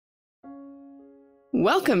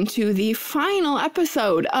Welcome to the final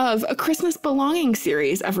episode of a Christmas Belonging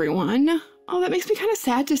series, everyone. Oh, that makes me kind of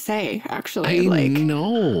sad to say, actually. I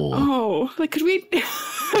know. Oh, like, could we...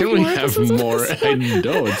 Can we have more? I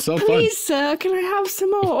know, it's so Please, can I have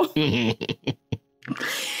some more?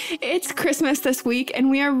 It's Christmas this week, and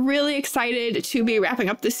we are really excited to be wrapping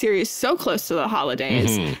up this series so close to the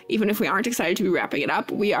holidays. Even if we aren't excited to be wrapping it up,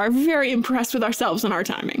 we are very impressed with ourselves and our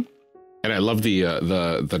timing. And I love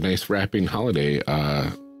the nice wrapping holiday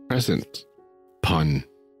present pun.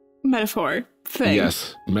 Metaphor thing.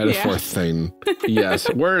 Yes, metaphor thing. Yes,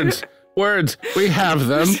 words, we have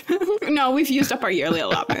them. No, we've used up our yearly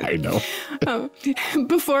allotment. I know.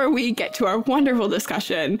 Before we get to our wonderful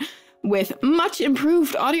discussion with much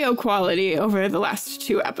improved audio quality over the last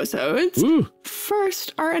 2 episodes,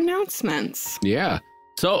 first, our announcements. Yeah.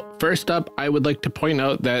 So first up, I would like to point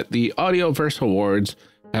out that the AudioVerse Awards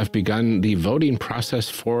have begun the voting process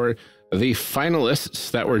for the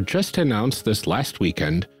finalists that were just announced this last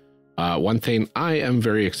weekend. One thing I am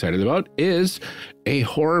very excited about is A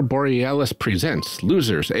Horror Borealis Presents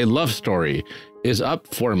Losers, a Love Story, is up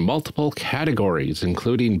for multiple categories,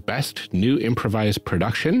 including Best New Improvised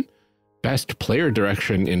Production, Best Player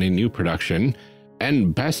Direction in a New Production,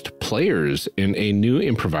 and Best Players in a New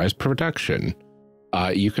Improvised Production.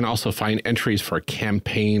 You can also find entries for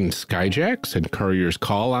Campaign Skyjacks and Courier's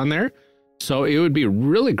Call on there. So it would be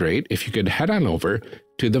really great if you could head on over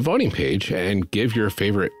to the voting page and give your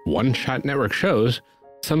favorite One Shot Network shows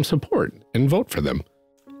some support and vote for them.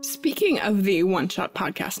 Speaking of the One Shot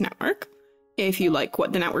Podcast Network, if you like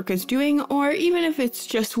what the network is doing, or even if it's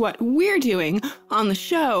just what we're doing on the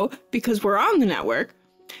show because we're on the network,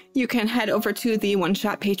 you can head over to the One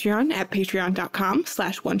Shot Patreon at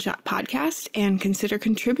patreon.com/oneshotpodcast and consider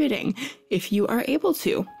contributing if you are able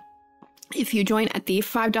to. If you join at the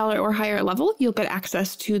 $5 or higher level, you'll get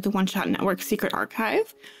access to the One Shot Network Secret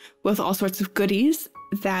Archive with all sorts of goodies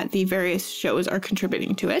that the various shows are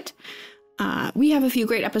contributing to it. We have a few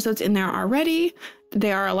great episodes in there already.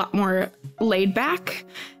 They are a lot more laid back,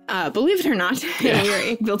 believe it or not. Yeah. We are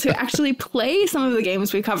able to actually play some of the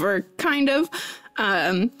games we cover, kind of.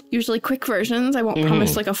 Usually quick versions. I won't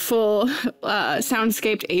promise like a full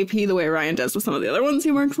soundscaped AP the way Ryan does with some of the other ones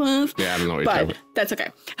he works with. Yeah, I don't know what you're talking about. That's okay.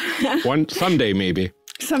 Someday maybe.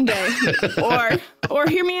 Someday. or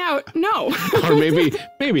hear me out. No. Or maybe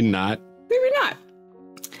not. Maybe not.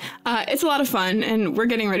 It's a lot of fun, and we're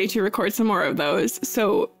getting ready to record some more of those.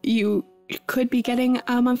 So you could be getting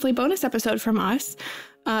a monthly bonus episode from us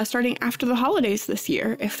starting after the holidays this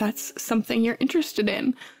year, if that's something you're interested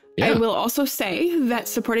in. Yeah. I will also say that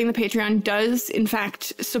supporting the Patreon does, in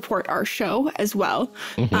fact, support our show as well.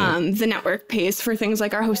 The network pays for things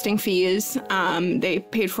like our hosting fees. They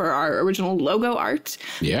paid for our original logo art.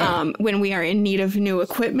 Yeah. When we are in need of new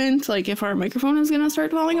equipment, like if our microphone is going to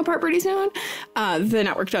start falling apart pretty soon, the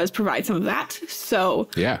network does provide some of that. So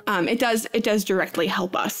yeah, it does directly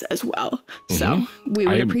help us as well. So we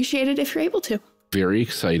would appreciate it if you're able to. Very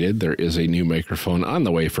excited. There is a new microphone on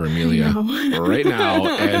the way for Amelia right now,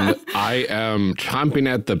 and I am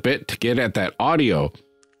chomping at the bit to get at that audio.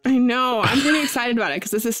 I know. I'm pretty excited about it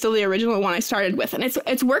because this is still the original one I started with, and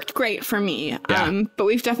it's worked great for me. Yeah. But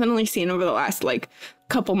we've definitely seen over the last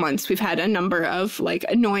couple months, we've had a number of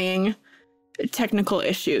annoying technical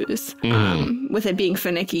issues with it being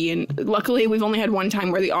finicky, and luckily we've only had one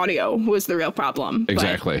time where the audio was the real problem.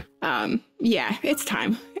 Exactly. But, yeah, it's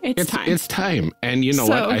time. It's time. And you know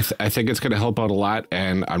what? I think it's going to help out a lot,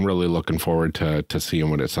 and I'm really looking forward to seeing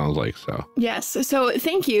what it sounds like. So yes. So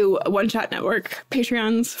thank you, One Shot Network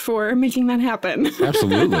Patreons, for making that happen.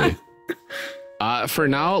 Absolutely. For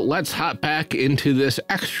now, let's hop back into this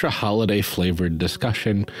extra holiday flavored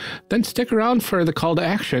discussion. Then stick around for the call to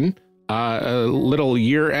action, a little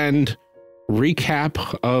year-end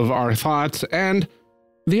recap of our thoughts, and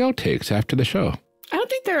the outtakes after the show. I don't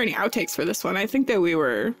think there are any outtakes for this one. I think that we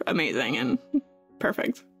were amazing and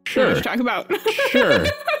perfect. Sure. To talk about. Sure.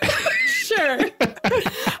 Sure.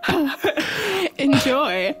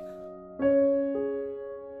 Enjoy.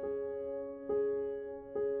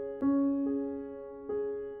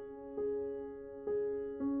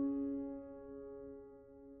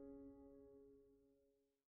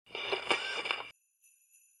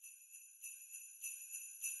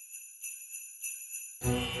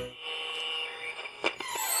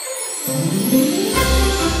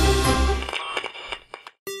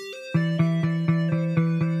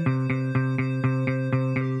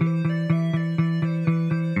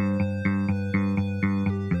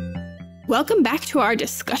 Welcome back to our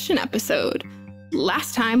discussion episode.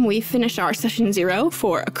 Last time we finished our session 0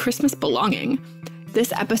 for A Christmas Belonging.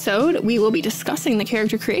 This episode, we will be discussing the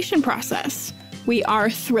character creation process. We are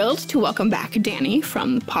thrilled to welcome back Danny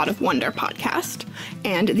from the Pod of Wonder podcast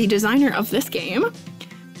and the designer of this game.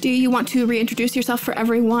 Do you want to reintroduce yourself for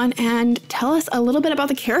everyone and tell us a little bit about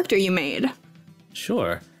the character you made?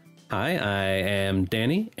 Sure. Hi, I am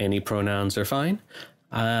Danny. Any pronouns are fine.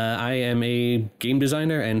 I am a game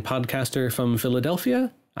designer and podcaster from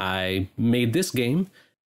Philadelphia. I made this game,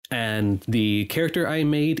 and the character I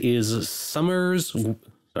made is Summers,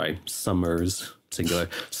 singular,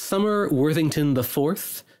 Summer Worthington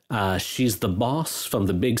IV. She's the boss from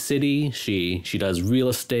the big city. She does real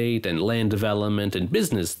estate and land development and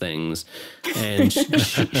business things, and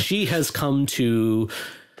she has come to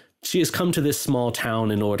this small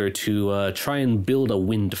town in order to try and build a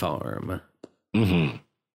wind farm. Mm-hmm.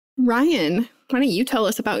 Ryan, why don't you tell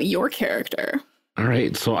us about your character? All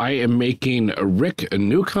right, so I am making Rick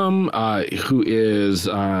Newcomb, who is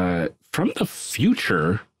from the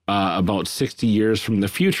future, about 60 years from the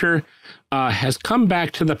future, has come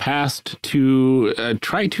back to the past to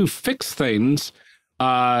try to fix things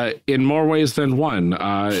in more ways than one.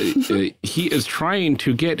 He is trying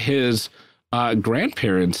to get his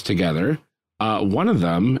grandparents together. One of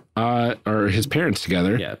them, or his parents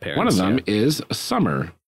together. Yeah, parents, one of them is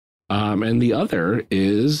Summer. And the other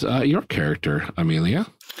is your character, Amelia.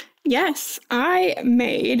 Yes, I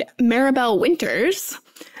made Maribel Winters,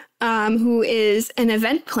 who is an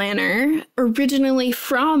event planner originally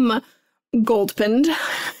from Goldpond,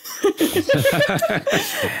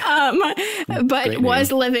 but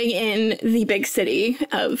was living in the big city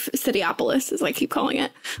of Cityopolis, as I keep calling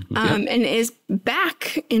it, and is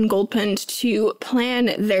back in Goldpond to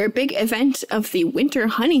plan their big event of the Winter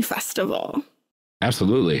Honey Festival.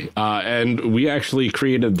 Absolutely. And we actually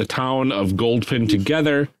created the town of Goldpond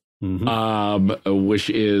together, which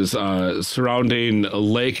is surrounding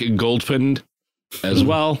Lake Goldpond as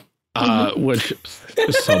well, which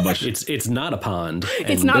is so much. It's not a pond.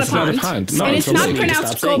 It's not a pond. No, and it's not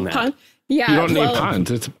pronounced Goldpond. Yeah, you don't name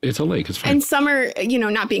ponds. It's a lake. It's fine. And Summer,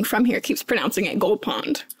 not being from here, keeps pronouncing it Gold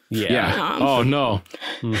Pond. Yeah. Oh no.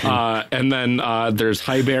 And then there's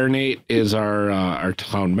Hibernate is our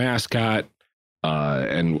town mascot.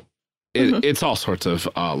 And it's all sorts of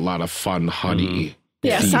a lot of fun honey.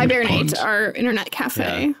 Yes, Hibernate, our internet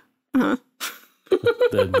cafe. Yeah.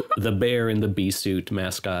 The bear in the bee suit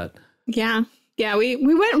mascot. Yeah, we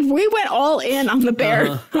went all in on the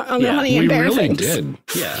bear, on the honey and bear things. We really did.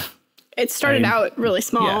 Yeah, it started out really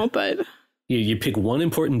small, but you pick one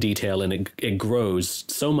important detail and it grows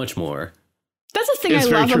so much more. That's the thing I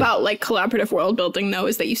love about like collaborative world building, though,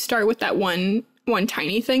 is that you start with that one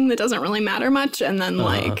tiny thing that doesn't really matter much, and then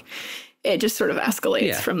like it just sort of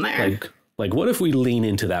escalates from there. Like what if we lean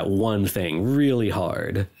into that one thing really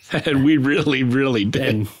hard? And we really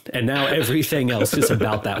did. And now everything else is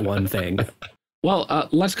about that one thing. Well,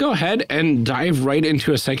 let's go ahead and dive right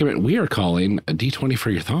into a segment we are calling a D20 for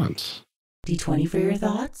your thoughts. D20 for your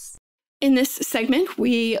thoughts? In this segment,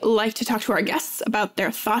 we like to talk to our guests about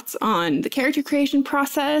their thoughts on the character creation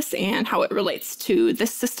process and how it relates to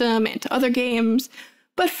this system and to other games.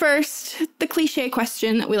 But first, the cliche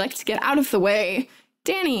question that we like to get out of the way.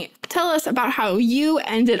 Danny, tell us about how you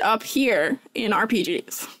ended up here in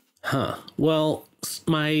RPGs. Well,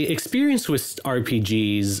 my experience with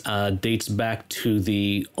RPGs dates back to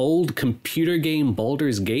the old computer game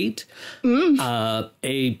Baldur's Gate.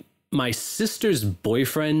 My sister's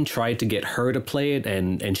boyfriend tried to get her to play it,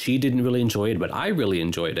 and she didn't really enjoy it, but I really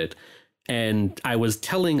enjoyed it. And I was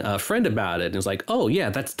telling a friend about it, and it was like, oh,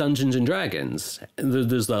 yeah, that's Dungeons and Dragons.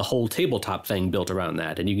 There's the whole tabletop thing built around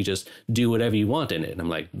that, and you can just do whatever you want in it. And I'm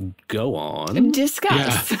like, go on.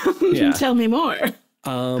 Discuss. Yeah. Tell me more.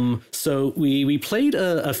 So we played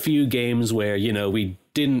a few games where, we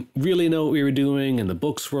didn't really know what we were doing, and the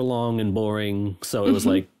books were long and boring. So it was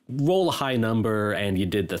like, roll a high number and you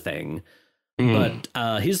did the thing. But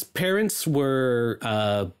his parents were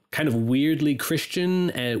kind of weirdly Christian,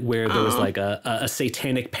 where there was like a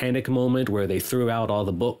satanic panic moment where they threw out all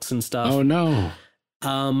the books and stuff. Oh no.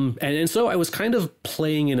 And so I was kind of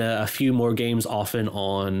playing in a few more games off and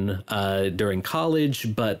on during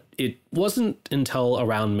college, but it wasn't until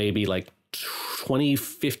around maybe like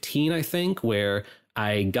 2015, I think, where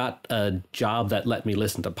I got a job that let me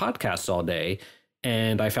listen to podcasts all day.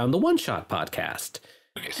 And I found the One Shot podcast.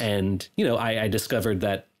 Nice. And, I discovered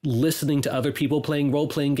that listening to other people playing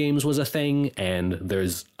role-playing games was a thing. And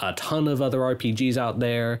there's a ton of other RPGs out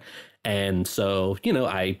there. And so,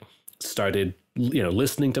 I started,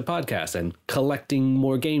 listening to podcasts and collecting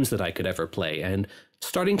more games that I could ever play and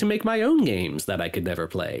starting to make my own games that I could never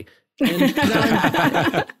play.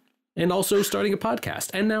 And, and also starting a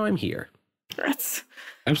podcast. And now I'm here.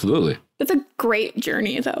 Absolutely. That's a great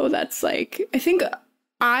journey, though. That's like, I think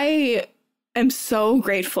I am so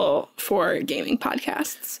grateful for gaming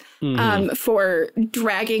podcasts, for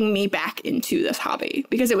dragging me back into this hobby,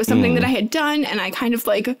 because it was something that I had done, and I kind of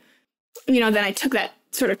like, then I took that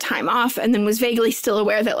sort of time off and then was vaguely still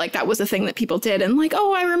aware that like that was a thing that people did, and like,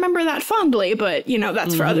 oh, I remember that fondly, but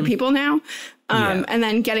that's for other people now. And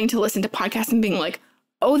then getting to listen to podcasts and being like,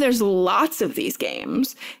 oh, there's lots of these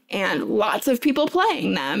games and lots of people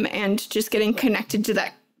playing them, and just getting connected to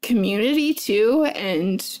that community too,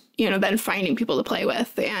 and then finding people to play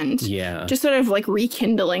with, and just sort of like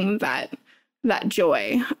rekindling that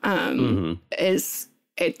joy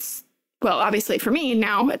it's well, obviously for me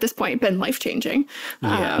now at this point been life-changing,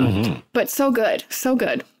 but so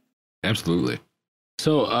good. Absolutely.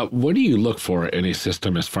 So what do you look for in a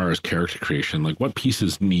system as far as character creation? Like, what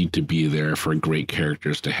pieces need to be there for great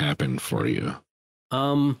characters to happen for you?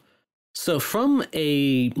 So from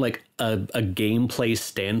a gameplay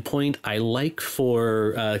standpoint, I like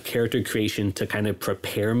for character creation to kind of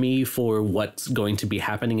prepare me for what's going to be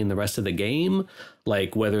happening in the rest of the game.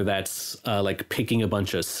 Like whether that's like picking a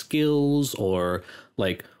bunch of skills, or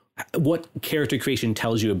like what character creation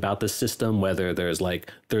tells you about the system, whether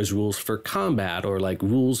there's rules for combat or like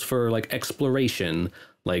rules for like exploration.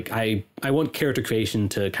 Like I want character creation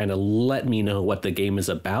to kind of let me know what the game is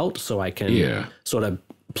about, so I can sort of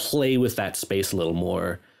play with that space a little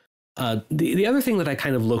more. The other thing that I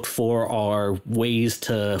kind of look for are ways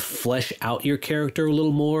to flesh out your character a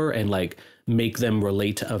little more and like make them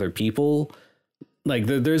relate to other people. Like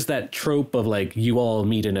there's that trope of like you all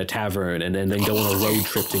meet in a tavern and then go on a road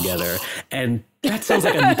trip together, and that sounds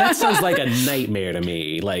like a nightmare to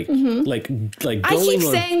me. Like I keep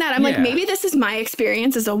saying that. I'm like, maybe this is my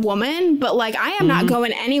experience as a woman, but like I am not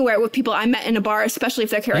going anywhere with people I met in a bar, especially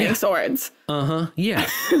if they're carrying swords. Yeah.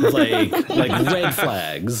 Like red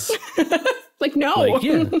flags. Like no. Like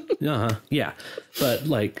yeah. But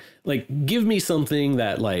like give me something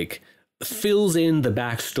that like fills in the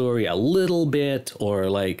backstory a little bit, or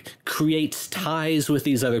like creates ties with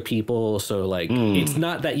these other people, so like it's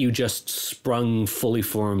not that you just sprung fully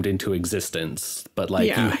formed into existence, but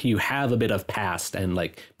like you have a bit of past and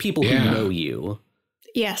like people who know you.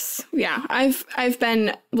 Yes. Yeah. I've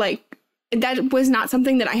been like, that was not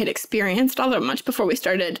something that I had experienced all that much before we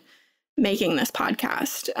started making this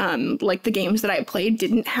podcast. Like the games that I played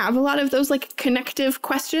didn't have a lot of those like connective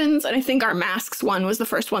questions, and I think our Masks one was the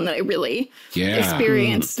first one that I really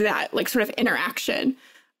experienced that like sort of interaction,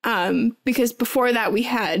 because before that we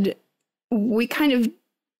kind of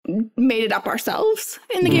made it up ourselves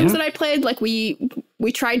in the games that I played. Like we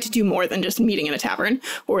tried to do more than just meeting in a tavern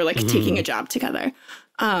or like taking a job together.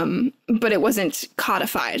 But it wasn't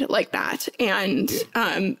codified like that. And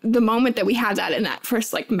the moment that we had that in that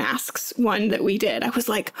first like Masks one that we did, I was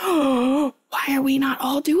like, oh, why are we not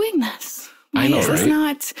all doing this? Why is this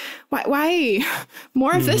not? Why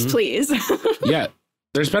more of this, please? Yeah.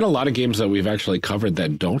 There's been a lot of games that we've actually covered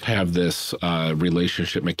that don't have this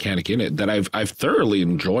relationship mechanic in it, that I've thoroughly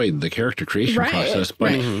enjoyed the character creation process,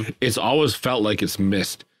 but it's always felt like it's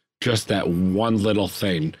missed just that one little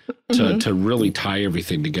thing to really tie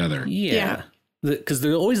everything together. Yeah. Because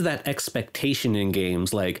there's always that expectation in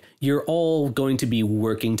games, like you're all going to be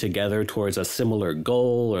working together towards a similar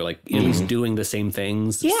goal, or like at least doing the same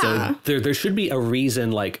things. Yeah. So there should be a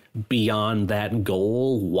reason like beyond that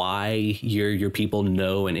goal why your people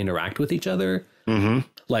know and interact with each other.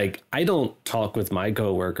 Like I don't talk with my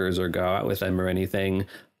coworkers or go out with them or anything,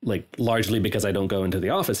 like largely because I don't go into the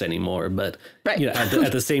office anymore. But you know,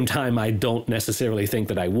 at the same time, I don't necessarily think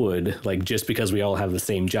that I would, like, just because we all have the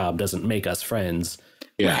same job doesn't make us friends.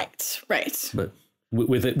 Yeah. Right. But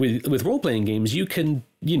with role-playing games, you can,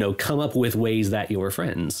 you know, come up with ways that you're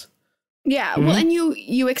friends. Yeah. Well, and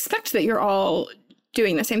you expect that you're all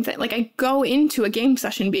doing the same thing. Like I go into a game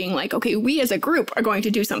session being like, okay, we as a group are going to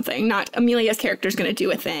do something, not Amelia's character is going to do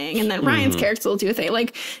a thing, and then Ryan's character will do a thing.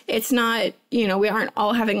 Like it's not, you know, we aren't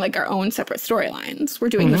all having like our own separate storylines. We're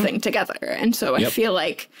doing the thing together. And so I feel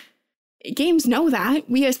like games know that.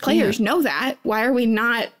 We as players know that. Why are we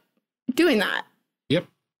not doing that? Yep.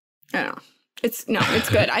 I don't know. It's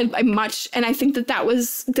good. And I think that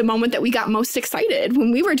was the moment that we got most excited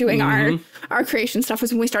when we were doing our creation stuff,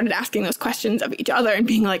 was when we started asking those questions of each other and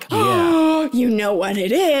being like, oh, you know what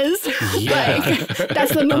it is. Like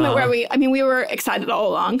that's the moment where we were excited all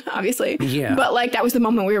along, obviously. Yeah. But like that was the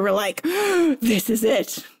moment we were like, this is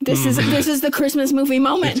it. This is the Christmas movie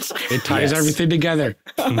moment. It ties everything together.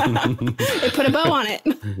 It put a bow on it.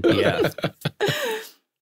 Yeah.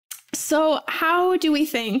 So how do we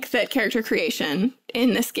think that character creation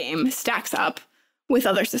in this game stacks up with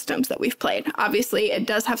other systems that we've played. Obviously, it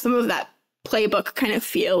does have some of that playbook kind of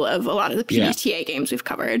feel of a lot of the PBTA games we've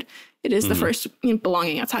covered. It is the first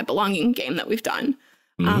belonging outside belonging game that we've done.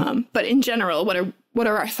 But in general, what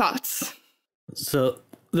are our thoughts? So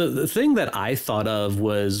the thing that I thought of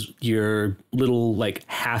was your little like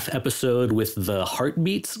half episode with the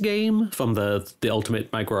Heartbeats game from the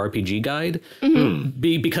Ultimate Micro RPG Guide,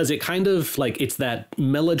 because it kind of like it's that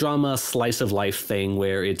melodrama slice of life thing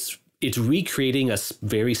where it's recreating a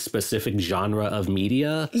very specific genre of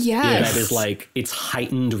media. Yes. That is like it's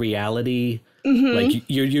heightened reality. Like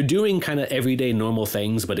you're doing kind of everyday normal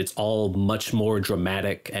things, but it's all much more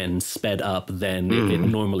dramatic and sped up than it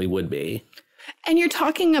normally would be. And you're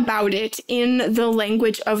talking about it in the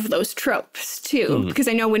language of those tropes, too. Because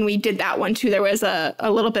I know when we did that one, too, there was a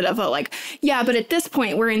little bit of a like, yeah, but at this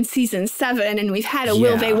point, we're in season 7 and we've had a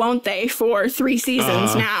will they, won't they for 3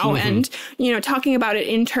 seasons now. And, you know, talking about it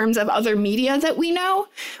in terms of other media that we know,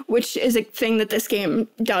 which is a thing that this game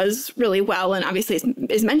does really well and obviously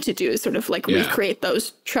is meant to do, is sort of like recreate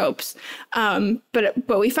those tropes. But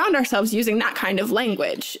we found ourselves using that kind of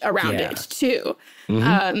language around it, too.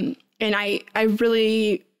 And I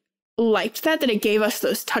really liked that it gave us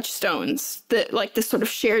those touchstones, that like this sort of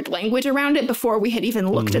shared language around it before we had even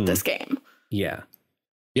looked at this game. Yeah.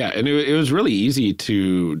 Yeah, and it was really easy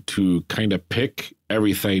to kind of pick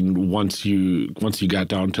everything once you got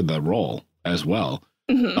down to the role as well.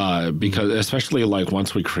 Because especially like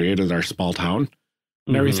once we created our small town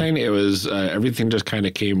and everything, it was everything just kind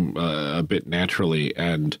of came a bit naturally.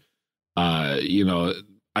 And you know,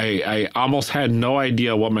 I almost had no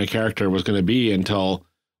idea what my character was going to be until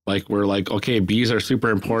like we're like, okay, bees are super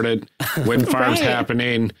important. Wind farms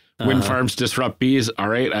happening. Wind farms disrupt bees. All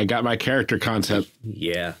right, I got my character concept.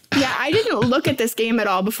 Yeah, I didn't look at this game at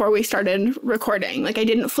all before we started recording. Like I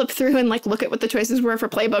didn't flip through and like look at what the choices were for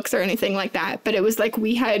playbooks or anything like that. But it was like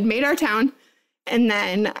we had made our town, and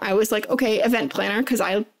then I was like, okay, event planner, because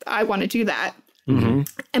I want to do that.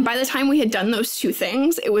 And by the time we had done those 2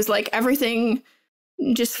 things, it was like everything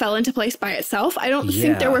just fell into place by itself. I don't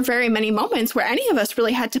think there were very many moments where any of us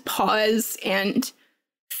really had to pause and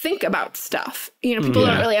think about stuff. You know, people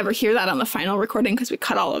don't really ever hear that on the final recording because we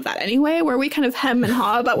cut all of that anyway, where we kind of hem and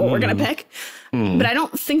haw about what we're going to pick. But I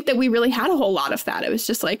don't think that we really had a whole lot of that. It was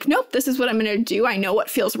just like, nope, this is what I'm going to do. I know what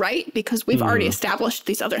feels right because we've already established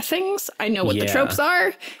these other things. I know what the tropes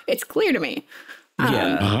are. It's clear to me.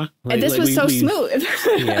 And this was so smooth.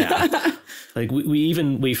 Like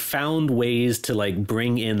we found ways to like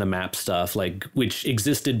bring in the map stuff, like which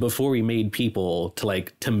existed before we made people,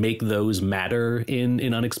 to make those matter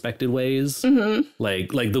in unexpected ways.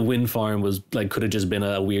 Like the wind farm was like could have just been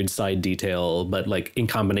a weird side detail, but like in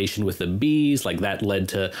combination with the bees, like that led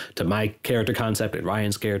to my character concept and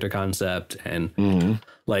Ryan's character concept, and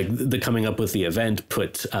like the coming up with the event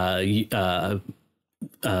put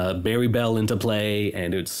Berry Bell into play,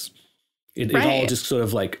 and it all just sort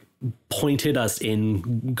of like pointed us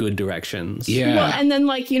in good directions. Well, and then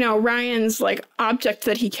like, you know, Ryan's like object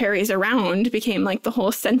that he carries around became like the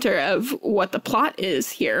whole center of what the plot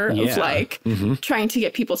is here of like trying to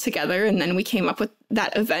get people together. And then we came up with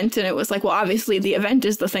that event, and it was like, well, obviously the event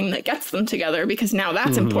is the thing that gets them together because now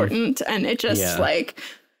that's important. And it just like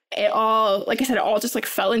it all, like I said, it all just like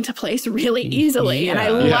fell into place really easily. And I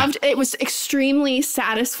loved it. It was extremely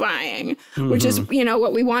satisfying, which is, you know,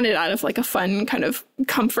 what we wanted out of like a fun kind of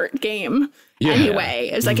comfort game anyway.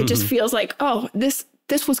 It's like, it just feels like, oh, this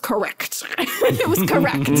was correct. It was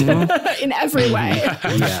correct in every way.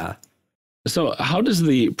 So how does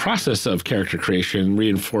the process of character creation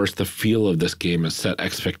reinforce the feel of this game and set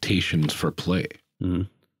expectations for play?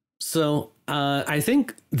 So I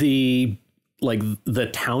think the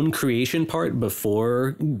town creation part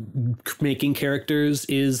before making characters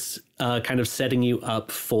is kind of setting you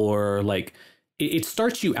up for like, it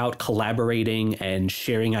starts you out collaborating and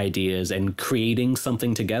sharing ideas and creating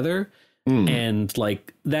something together. And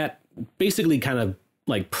like that basically kind of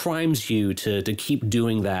like primes you to keep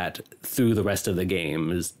doing that through the rest of the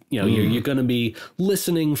game. Is, you know, you're going to be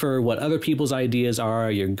listening for what other people's ideas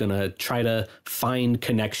are. You're going to try to find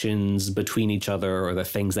connections between each other or the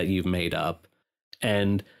things that you've made up.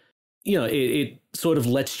 And, you know, it sort of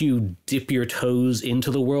lets you dip your toes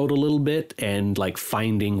into the world a little bit and like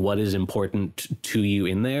finding what is important to you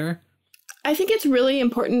in there. I think it's really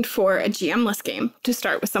important for a GM-less game to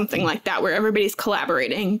start with something like that, where everybody's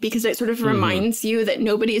collaborating, because it sort of reminds you that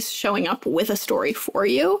nobody's showing up with a story for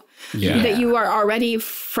you, that you are already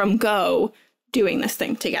from go doing this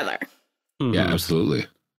thing together. Yeah, absolutely.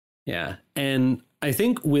 Yeah. And I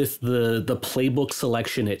think with the playbook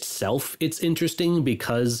selection itself, it's interesting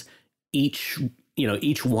because each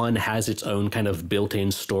each one has its own kind of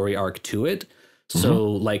built-in story arc to it. So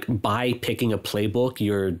like by picking a playbook,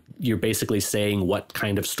 you're basically saying what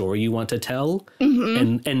kind of story you want to tell.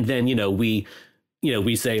 And then,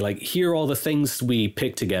 we say like, here are all the things we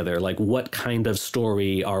picked together. Like, what kind of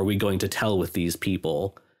story are we going to tell with these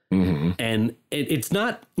people? And it's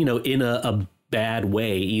not, in a bad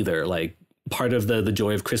way either. Like, part of the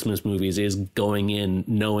joy of Christmas movies is going in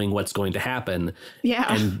knowing what's going to happen.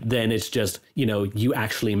 Yeah. And then it's just, you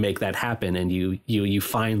actually make that happen, and you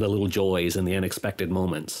find the little joys and the unexpected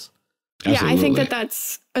moments. Absolutely. Yeah, I think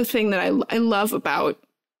that's a thing that I love about,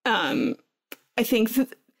 I think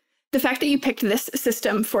the fact that you picked this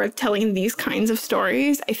system for telling these kinds of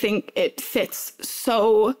stories, I think it fits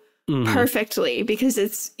so perfectly,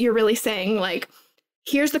 because you're really saying like,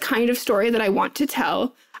 here's the kind of story that I want to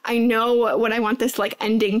tell. I know what I want this like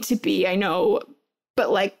ending to be. I know, but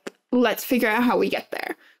like, let's figure out how we get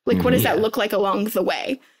there. Like, what does that look like along the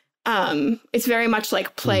way? It's very much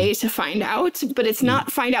like play to find out, but it's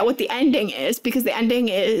not find out what the ending is, because the ending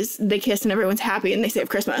is they kiss and everyone's happy and they save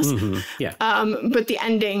Christmas. But the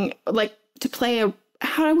ending, like, to play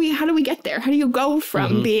how do we get there? How do you go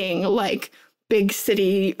from being like big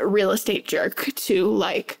city real estate jerk to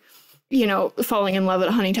like, falling in love at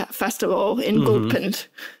a honey festival in Gulpend.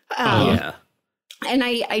 And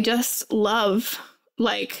I just love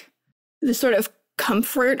like the sort of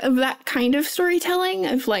comfort of that kind of storytelling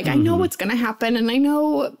of like, I know what's going to happen, and I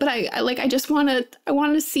know, but I just want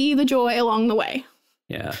to see the joy along the way.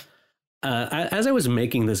 Yeah. As I was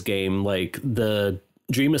making this game, like the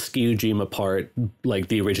Dream Askew, Dream Apart, like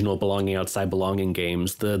the original Belonging Outside Belonging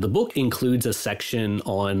games, the book includes a section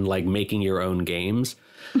on like making your own games,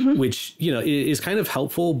 which, is kind of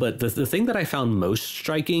helpful. But the thing that I found most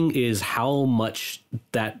striking is how much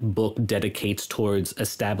that book dedicates towards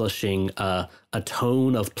establishing a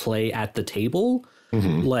tone of play at the table.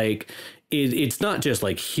 Like, it's not just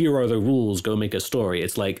like, here are the rules, go make a story.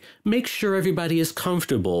 It's like, make sure everybody is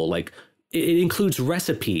comfortable. Like, it includes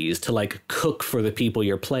recipes to like cook for the people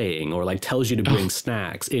you're playing, or like tells you to bring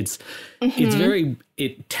snacks. It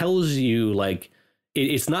tells you like,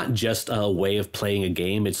 it's not just a way of playing a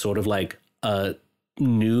game. It's sort of like a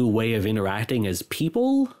new way of interacting as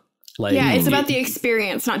people. Like, yeah, it's about the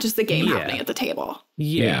experience, not just the game happening at the table.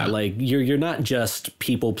 Yeah, like you're not just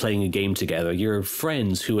people playing a game together. You're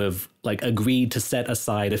friends who have like agreed to set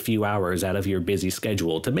aside a few hours out of your busy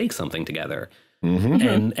schedule to make something together.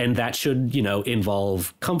 And that should,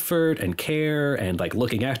 involve comfort and care and like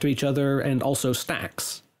looking after each other, and also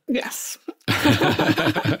snacks. Yes.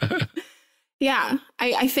 Yeah,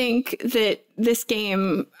 I think that this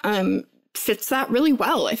game fits that really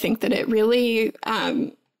well. I think that it really,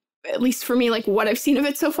 at least for me, like what I've seen of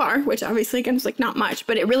it so far, which obviously again is like not much,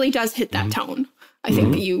 but it really does hit that tone. I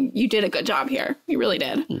think that you did a good job here. You really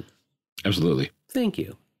did. Absolutely. Thank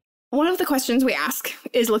you. One of the questions we ask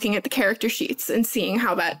is looking at the character sheets and seeing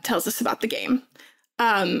how that tells us about the game.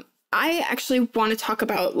 I actually want to talk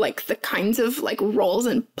about like the kinds of like roles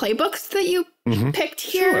and playbooks that you picked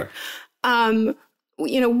here. Sure.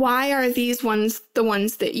 Why are these ones the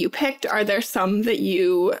ones that you picked? Are there some that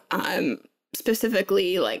you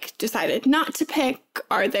specifically like decided not to pick?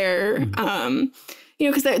 Are there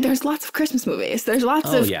because there's lots of Christmas movies. There's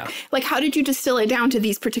lots of like, how did you distill it down to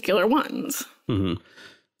these particular ones?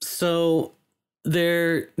 So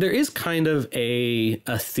there is kind of a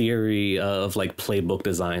theory of like playbook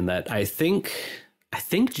design that I think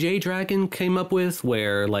J Dragon came up with,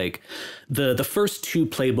 where like the first two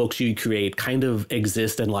playbooks you create kind of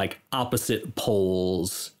exist in like opposite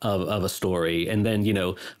poles of a story, and then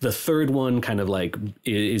the third one kind of like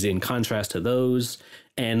is in contrast to those.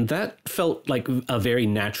 And that felt like a very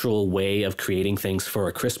natural way of creating things for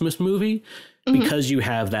a Christmas movie. Because you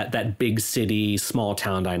have that big city, small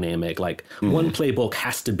town dynamic. Like one playbook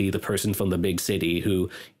has to be the person from the big city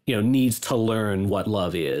who, needs to learn what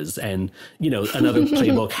love is. And, another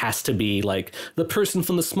playbook has to be like the person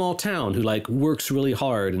from the small town who like works really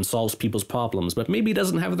hard and solves people's problems, but maybe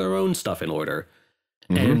doesn't have their own stuff in order.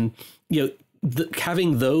 And,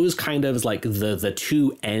 having those kind of like the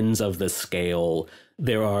two ends of the scale,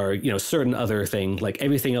 there are, certain other things, like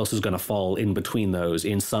everything else is going to fall in between those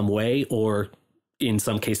in some way, or in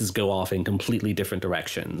some cases go off in completely different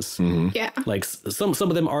directions. Yeah. Like some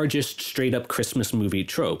of them are just straight up Christmas movie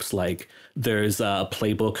tropes. Like there's a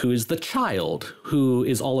playbook who is the child, who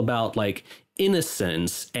is all about like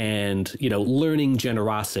innocence and, learning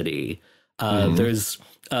generosity. There's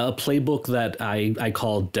a playbook that I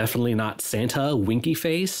call Definitely Not Santa, Winky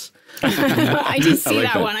Face. I did see like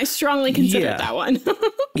that that. one. I strongly considered that one.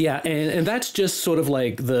 Yeah, and that's just sort of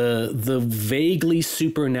like the vaguely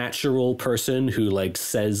supernatural person who like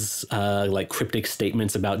says like cryptic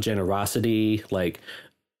statements about generosity. Like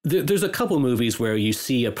there's a couple movies where you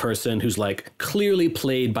see a person who's like clearly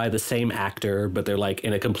played by the same actor, but they're like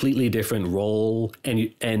in a completely different role, and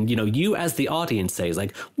you as the audience say is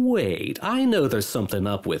like, wait, I know there's something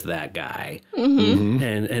up with that guy,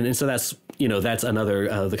 and so that's that's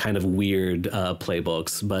another the kind of weird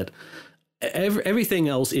playbooks, but everything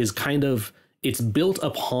else is kind of, it's built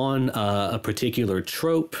upon a particular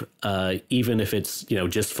trope, even if it's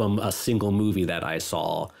just from a single movie that I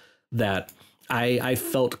saw that I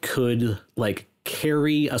felt could like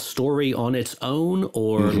carry a story on its own,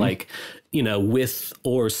 or like with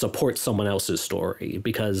or support someone else's story,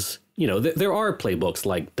 because there are playbooks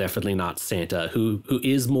like Definitely Not Santa who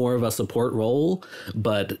is more of a support role,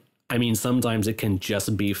 but I mean, sometimes it can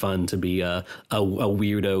just be fun to be a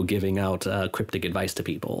weirdo giving out cryptic advice to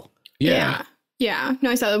people. Yeah. No,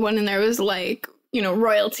 I saw the one in there was like,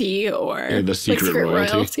 royalty or the secret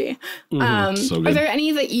royalty. So are there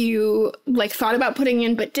any that you like thought about putting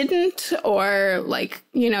in but didn't, or like,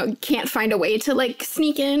 can't find a way to like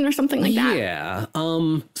sneak in or something like that? Yeah.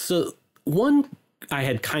 So one I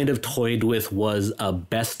had kind of toyed with was a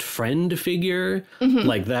best friend figure.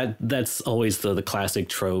 Like that's always the classic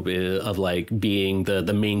trope of like being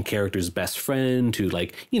the main character's best friend who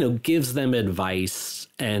like, gives them advice.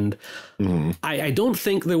 And I don't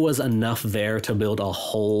think there was enough there to build a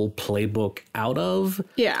whole playbook out of.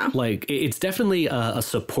 Yeah. Like it's definitely a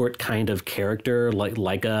support kind of character,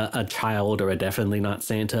 like a child or a Definitely Not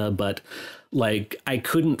Santa, but like I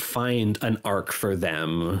couldn't find an arc for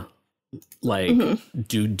them. Like,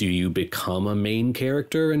 do you become a main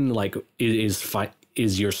character, and like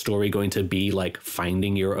is your story going to be like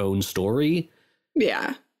finding your own story?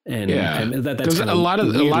 Yeah. And that's because a lot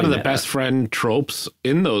of the meta. best friend tropes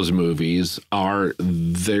in those movies are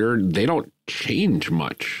they don't change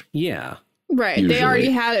much. Yeah. Right. Usually. They already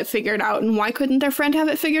had it figured out, and why couldn't their friend have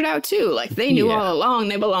it figured out too? Like they knew all along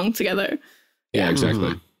they belonged together. Yeah,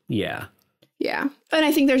 exactly. Yeah. Yeah. And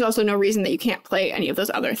I think there's also no reason that you can't play any of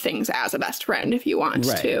those other things as a best friend if you want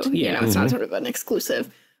to. Yeah. It's not sort of an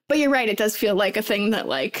exclusive. But you're right, it does feel like a thing that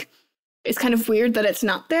like it's kind of weird that it's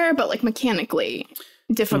not there, but like mechanically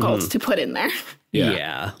difficult to put in there.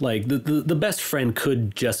 Yeah. Like the best friend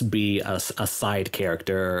could just be a side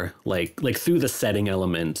character, like through the setting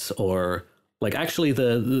elements, or like actually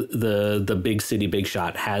the Big City Big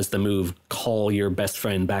Shot has the move call your best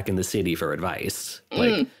friend back in the city for advice.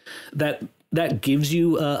 Like that gives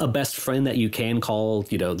you a best friend that you can call.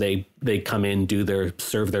 They come in,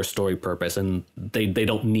 serve their story purpose, and they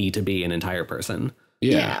don't need to be an entire person.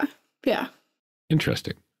 Yeah.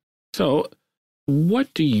 Interesting. So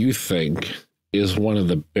what do you think is one of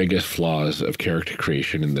the biggest flaws of character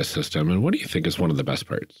creation in this system, and what do you think is one of the best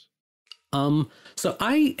parts? So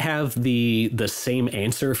I have the same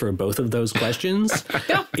answer for both of those questions.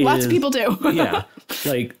 Yeah, lots of people do. Yeah.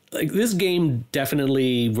 Like this game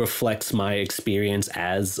definitely reflects my experience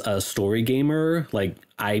as a story gamer. Like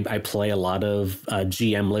I play a lot of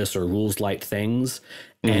GM-less or rules light things.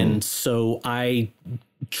 And so I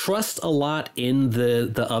trust a lot in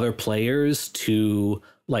the other players to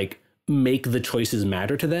like make the choices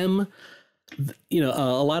matter to them.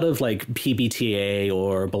 A lot of like PBTA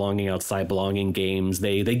or belonging outside belonging games,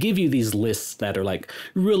 they give you these lists that are like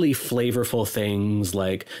really flavorful things,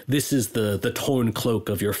 like this is the torn cloak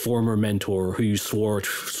of your former mentor who you swore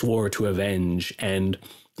to avenge. And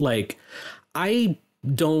like I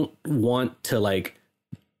don't want to like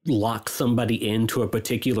lock somebody into a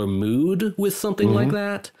particular mood with something like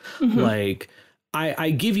that. Like I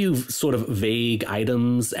give you sort of vague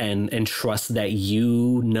items and trust that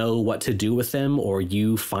you know what to do with them, or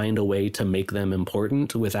you find a way to make them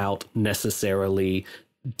important without necessarily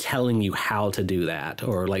telling you how to do that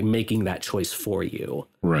or like making that choice for you.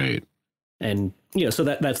 Right. And, so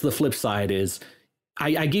that's the flip side is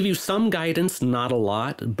I give you some guidance, not a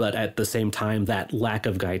lot, but at the same time, that lack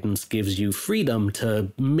of guidance gives you freedom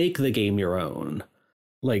to make the game your own.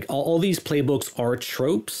 Like all these playbooks are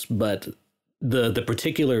tropes, but the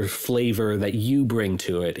particular flavor that you bring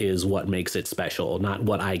to it is what makes it special, not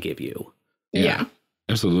what I give you. Yeah.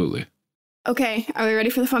 Absolutely. Okay, are we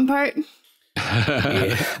ready for the fun part?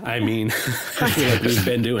 Yeah, I mean, I feel like we've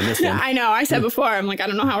been doing this one. I know, I said before, I'm like, I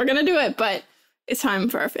don't know how we're going to do it, but it's time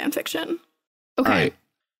for our fan fiction. Okay,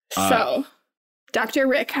 so Dr.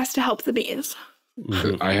 Rick has to help the bees.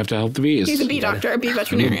 I have to help the bees. He's a bee doctor, a bee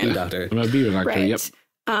veterinarian. Bee doctor. I'm a bee doctor, Right. yep.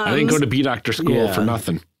 I didn't go to bee doctor school for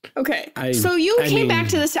nothing. Okay. So you came back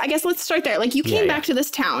to this. I guess let's start there. Like you came back to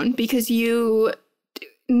this town because you.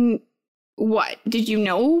 What? Did you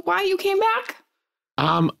know why you came back?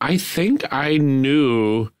 I think I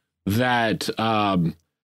knew that,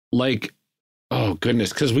 like, oh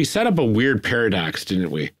goodness, because we set up a weird paradox, didn't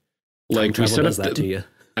we? Like we set up that to you.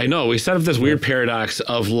 I know we set up this weird paradox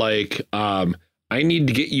of like, I need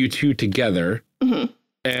to get you two together,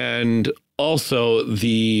 and also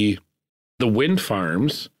the wind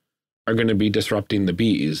farms are going to be disrupting the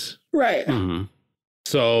bees, right?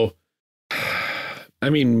 So, I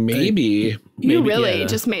mean, maybe you really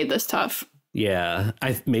just made this tough. Yeah,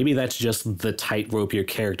 maybe that's just the tightrope your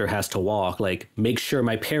character has to walk. Like, make sure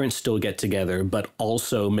my parents still get together, but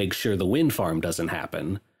also make sure the wind farm doesn't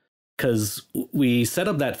happen. Because we set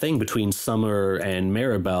up that thing between Summer and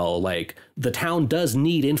Maribel. Like, the town does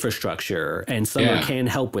need infrastructure, and Summer can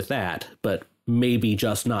help with that, but maybe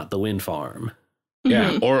just not the wind farm.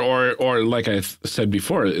 Yeah, or like I said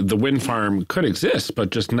before, the wind farm could exist,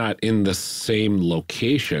 but just not in the same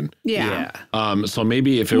location. Yeah. So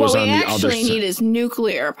maybe if it was on the other side. What we actually need is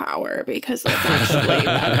nuclear power because it's actually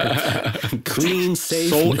better. Clean,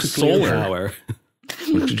 safe nuclear power.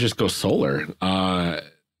 We could just go solar.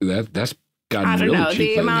 That's gotten I don't really know cheap the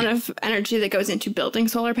lately. amount of energy that goes into building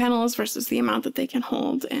solar panels versus the amount that they can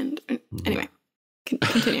hold. And anyway,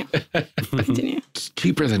 continue. Continue. It's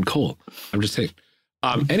cheaper than coal. I'm just saying.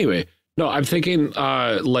 Anyway, no, I'm thinking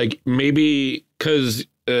like maybe because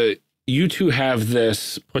you two have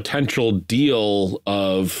this potential deal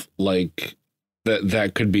of like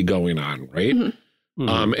that could be going on, right?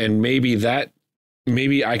 And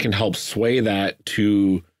maybe I can help sway that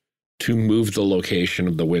to move the location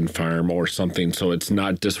of the wind farm or something, so it's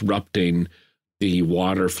not disrupting the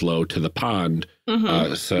water flow to the pond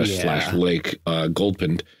slash lake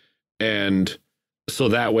Goldpond, and so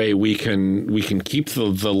that way we can keep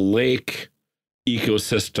the lake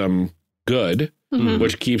ecosystem good,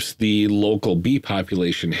 which keeps the local bee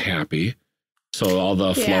population happy. So all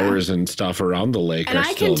the flowers and stuff around the lake and are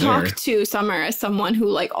still there. And I can talk to Summer as someone who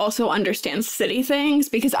like also understands city things,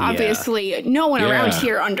 because obviously no one around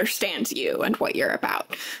here understands you and what you're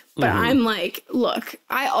about. But I'm like, look,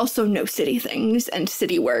 I also know city things and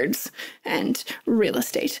city words and real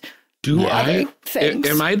estate.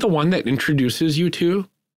 Am I the one that introduces you two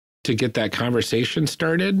to get that conversation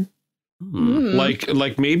started?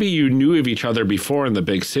 Like maybe you knew of each other before in the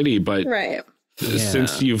big city, but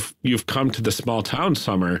since you've come to the small town,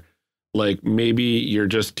 Summer, like maybe you're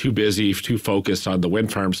just too busy, too focused on the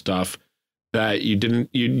wind farm stuff that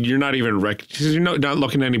you're not even you're not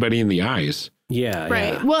looking anybody in the eyes.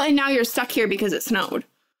 Right. Well, and now you're stuck here because it snowed.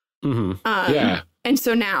 And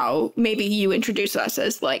so now maybe you introduce us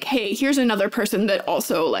as like, hey, here's another person that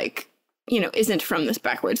also like, isn't from this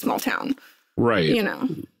backward small town. Right.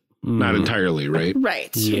 Not entirely, right?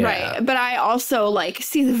 Right. But I also like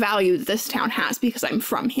see the value this town has because I'm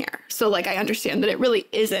from here. So like I understand that it really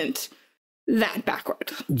isn't that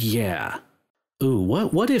backward. Yeah. Ooh,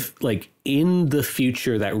 what if like in the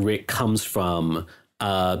future that Rick comes from,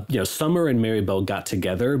 Summer and Maribel got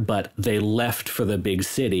together, but they left for the big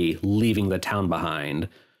city, leaving the town behind.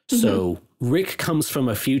 So Rick comes from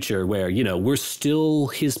a future where, we're still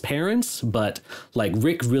his parents, but like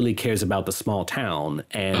Rick really cares about the small town.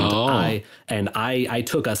 And I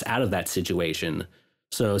took us out of that situation.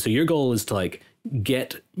 So your goal is to like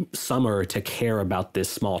get Summer to care about this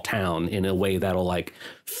small town in a way that'll like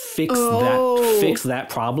fix that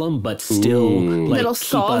problem, but still like that'll keep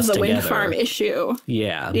solve us the together. wind farm issue.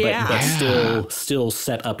 But still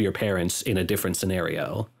set up your parents in a different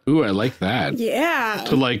scenario. Ooh, I like that. Yeah.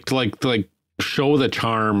 To like show the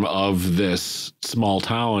charm of this small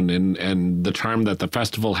town and the charm that the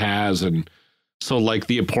festival has, and so like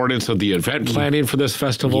the importance of the event planning for this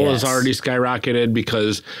festival is already skyrocketed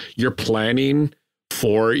because you're planning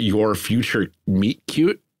for your future meet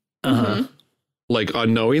cute, like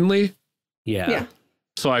unknowingly. Yeah.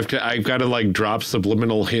 So I've got to like drop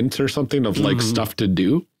subliminal hints or something of like stuff to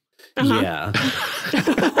do. Yeah.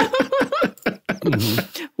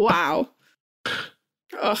 Wow.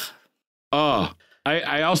 Ugh.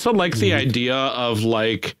 I also like the idea of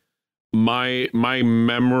like my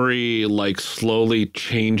memory like slowly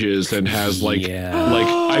changes and has like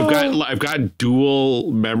I've got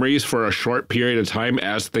dual memories for a short period of time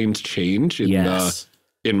as things change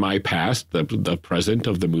in my past, the present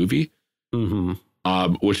of the movie.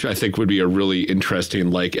 Which I think would be a really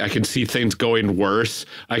interesting, like I can see things going worse.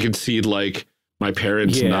 I can see like my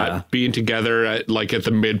parents not being together at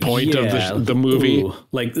the midpoint of the movie. Ooh,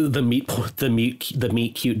 like the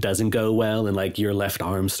meet cute doesn't go well, and like your left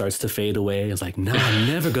arm starts to fade away. It's like, no, I'm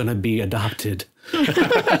never gonna be adopted.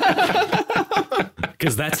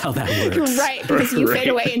 Because that's how that works. Right, because you fade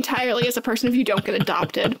away entirely as a person if you don't get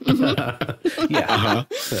adopted.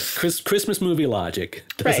 Christmas movie logic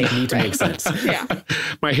doesn't need to make sense. Yeah.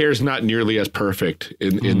 My hair's not nearly as perfect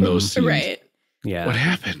in those scenes. Right. Yeah. What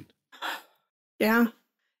happened? Yeah.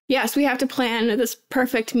 Yes, we have to plan this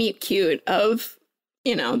perfect meet cute of,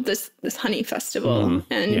 this honey festival.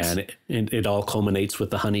 And it all culminates with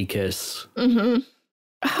the honey kiss.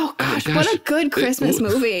 Oh gosh, what a good Christmas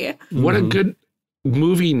movie. What a good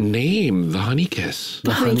movie name, The Honey Kiss.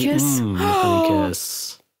 The Honey Kiss. Honey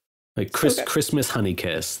Kiss. Like Christmas Honey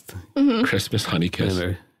Kiss. Christmas Honey Kiss.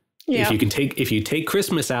 Yeah. If you take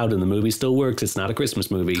Christmas out and the movie still works, it's not a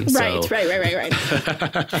Christmas movie. Right.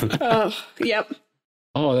 Oh, yep.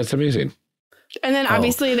 Oh, that's amazing. And then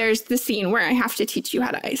obviously there's the scene where I have to teach you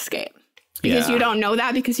how to ice skate. Because you don't know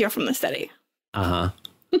that because you're from the city. There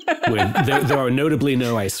are notably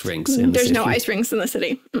no ice rinks in the city. There's no ice rinks in the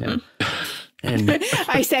city. Yeah. And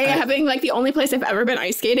I say having the only place I've ever been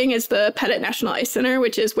ice skating is the Pettit National Ice Center,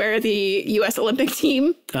 which is where the U.S. Olympic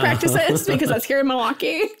team practices because that's here in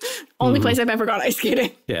Milwaukee. Only place I've ever gone ice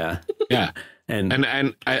skating. Yeah. Yeah. And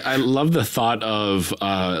I love the thought of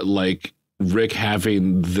Rick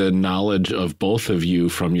having the knowledge of both of you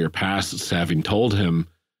from your pasts, having told him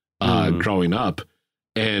growing up,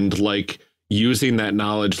 and using that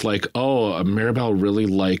knowledge, Maribel really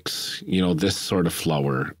likes, this sort of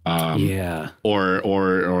flower.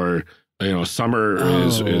 Or Summer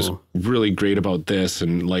is really great about this,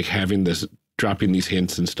 and having this, dropping these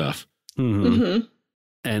hints and stuff.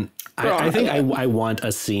 And I think I want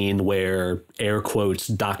a scene where, air quotes,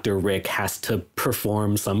 Dr. Rick has to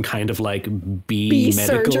perform some kind of bee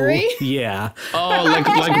medical surgery. Yeah. Oh, like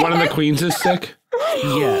one of the queens is sick.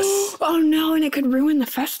 Yes. Oh no, and it could ruin the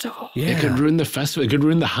festival. Yeah. It could ruin the festival. It could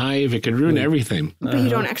ruin the hive. It could ruin everything. But you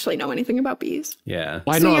don't actually know anything about bees. Yeah.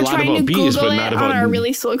 Well, I know a lot about bees, but not about on our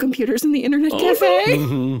really slow computers in the internet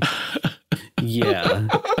cafe. Yeah.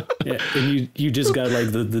 And you just got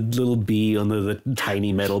the little bee on the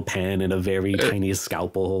tiny metal pen and a very tiny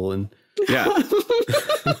scalpel and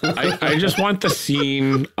I just want the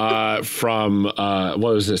scene from what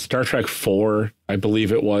was it, Star Trek 4, I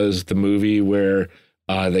believe it was, the movie where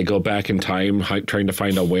they go back in time trying to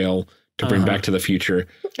find a whale to bring back to the future,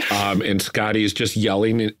 and Scotty's just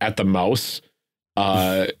yelling at the mouse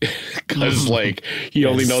because he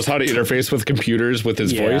only knows how to interface with computers with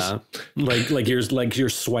his voice. You're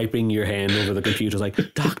swiping your hand over the computer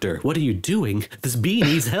Doctor, what are you doing? This bee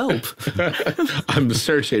needs help. I'm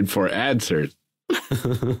searching for answers.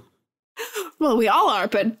 Well, we all are,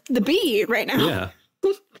 but the bee right now. Yeah.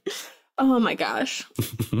 Oh my gosh.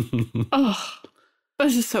 Oh,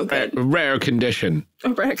 this is so good. Rare condition. A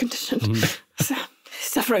rare condition.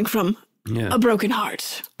 Suffering from a broken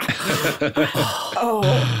heart.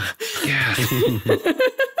 Oh. Yeah.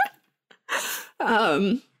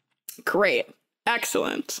 Great.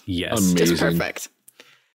 Excellent. Yes. Amazing. Just perfect.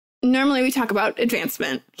 Normally we talk about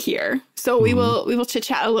advancement here. So we will chit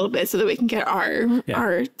chat a little bit so that we can get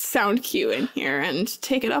our sound cue in here and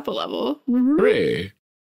take it up a level. Hooray.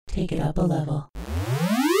 Take it up a level.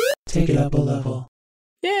 Take it up a level.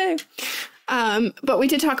 Yay. But we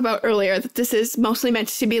did talk about earlier that this is mostly meant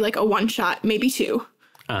to be a one shot, maybe two.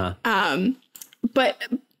 But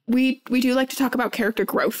we do like to talk about character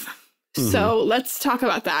growth. So let's talk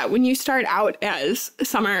about that. When you start out as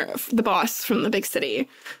Summer, the boss from the big city,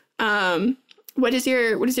 what does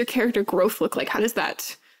your character growth look like? How does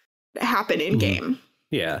that happen in game?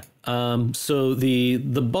 Yeah. So the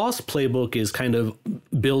boss playbook is kind of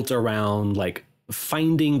built around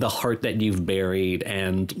finding the heart that you've buried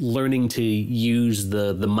and learning to use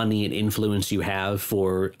the money and influence you have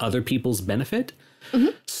for other people's benefit.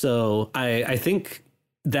 So I think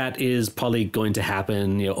that is probably going to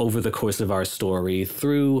happen, over the course of our story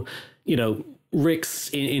through, Rick's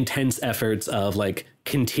intense efforts of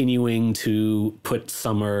continuing to put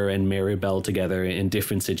Summer and Maribel together in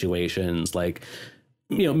different situations,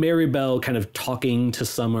 Maribel kind of talking to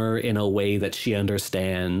Summer in a way that she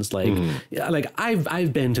understands,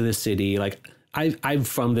 I've been to this city, I'm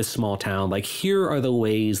from this small town, here are the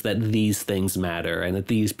ways that these things matter and that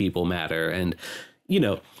these people matter. And,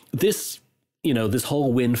 this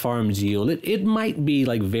whole wind farm deal, it might be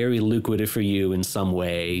very lucrative for you in some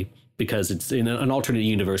way because it's in an alternate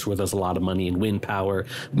universe where there's a lot of money and wind power.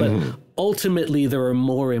 But ultimately, there are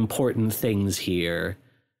more important things here.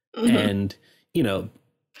 And,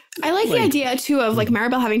 I like the idea too of like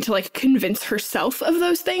Maribel having to like convince herself of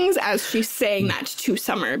those things as she's saying that to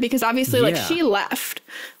Summer, because obviously like she left,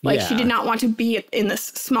 like she did not want to be in this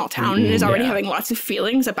small town and is already having lots of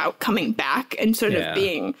feelings about coming back and sort of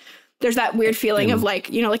being, there's that weird feeling of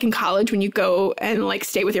like, you know, like in college when you go and like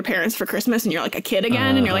stay with your parents for Christmas and you're like a kid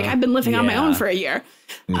again and you're like, I've been living on my own for a year.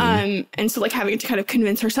 And so like having to kind of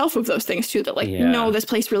convince herself of those things too, that like, no, this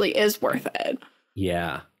place really is worth it.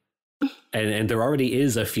 Yeah. And there already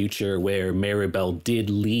is a future where Maribel did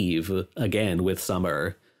leave again with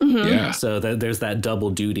Summer. Yeah. So there's that double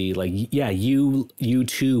duty. Like, yeah, you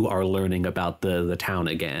too are learning about the town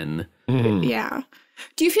again. Yeah.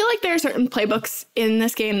 Do you feel like there are certain playbooks in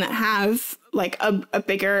this game that have like a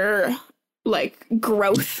bigger like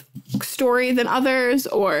growth story than others,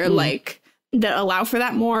 or like that allow for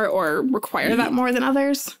that more or require that more than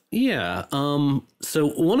others? Yeah. So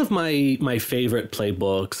one of my favorite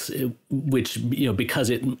playbooks, which, you know, because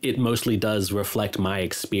it mostly does reflect my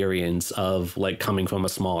experience of like coming from a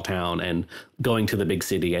small town and going to the big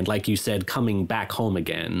city and, like you said, coming back home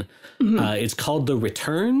again. It's called The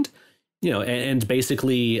Returned. You know, and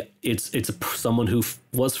basically it's someone who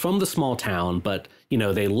was from the small town, but, you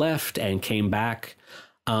know, they left and came back.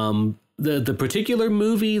 The particular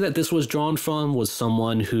movie that this was drawn from was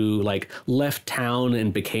someone who like left town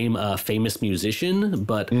and became a famous musician,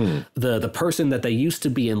 but the person that they used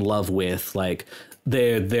to be in love with, like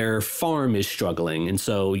their farm is struggling. And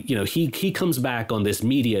so, you know, he comes back on this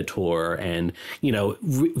media tour and, you know,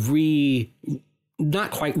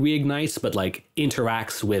 not quite reignites, but like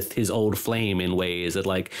interacts with his old flame in ways that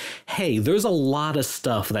like, hey, there's a lot of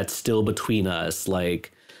stuff that's still between us.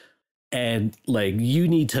 Like, and like, you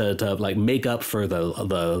need to like make up for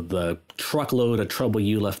the truckload of trouble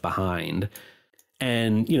you left behind.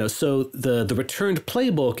 And, you know, so the Returned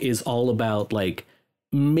playbook is all about like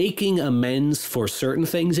making amends for certain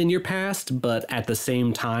things in your past, but at the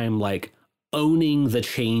same time, like owning the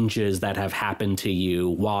changes that have happened to you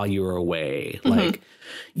while you're away. Like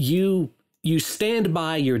you stand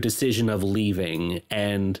by your decision of leaving,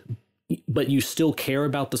 but you still care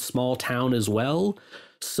about the small town as well.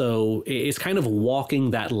 So it's kind of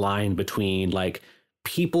walking that line between like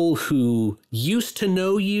people who used to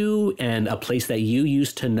know you and a place that you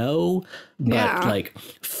used to know, but like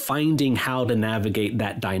finding how to navigate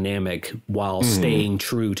that dynamic while staying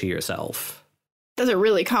true to yourself. That's a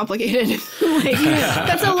really complicated, like,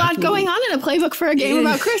 that's a lot going on in a playbook for a game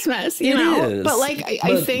about Christmas, you know? But like,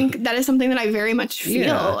 I think that is something that I very much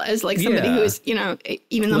feel as like somebody who's, you know,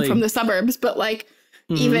 even though like, from the suburbs, but like,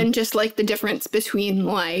 even just like the difference between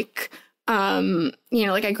like, you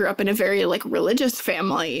know, like I grew up in a very like religious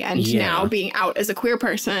family and now being out as a queer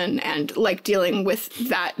person and like dealing with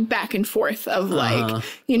that back and forth of like,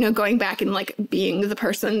 you know, going back and like being the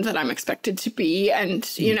person that I'm expected to be and,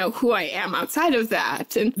 you know, who I am outside of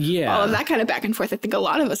that and all of that kind of back and forth. I think a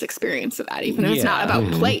lot of us experience that, even if it's not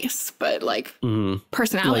about place, but like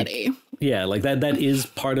personality. Like, like that is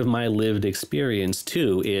part of my lived experience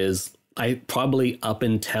too, is I probably up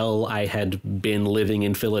until I had been living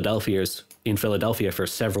in Philadelphia for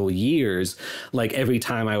several years, like every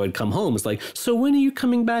time I would come home, it's like, so when are you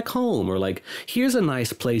coming back home? Or like, here's a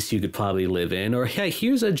nice place you could probably live in, or hey,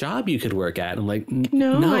 here's a job you could work at. I'm like,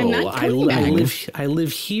 no, I'm not coming back. I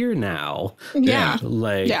live here now. Yeah.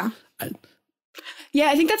 I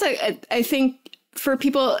think that's I think for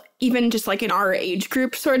people even just like in our age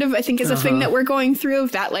group sort of, I think is a thing that we're going through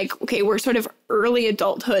of that, like, okay, we're sort of early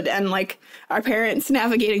adulthood and like our parents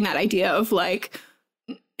navigating that idea of like,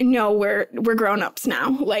 no, we're grown-ups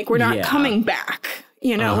now. Like we're not coming back.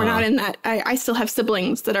 You know, we're not in that. I still have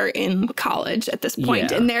siblings that are in college at this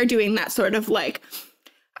point, and they're doing that sort of like,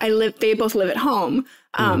 they both live at home.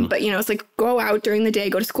 But, you know, it's like go out during the day,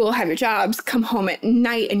 go to school, have your jobs, come home at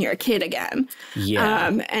night and you're a kid again.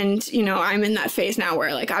 And, you know, I'm in that phase now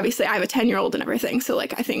where like, obviously I have a 10-year-old and everything. So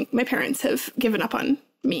like, I think my parents have given up on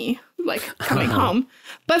me, like coming home.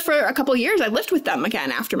 But for a couple of years, I lived with them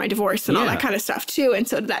again after my divorce and all that kind of stuff too. And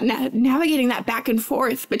so that navigating that back and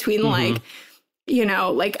forth between like, you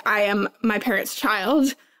know, like I am my parents'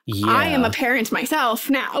 child. I am a parent myself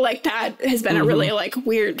now. Like that has been a really like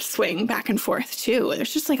weird swing back and forth too.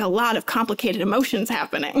 There's just like a lot of complicated emotions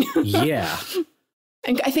happening.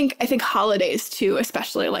 And I think holidays too,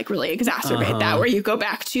 especially like really exacerbate that, where you go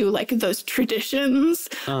back to like those traditions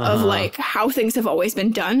of like how things have always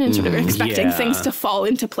been done and sort of expecting things to fall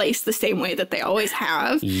into place the same way that they always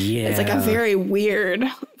have. It's like a very weird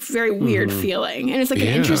feeling. And it's like an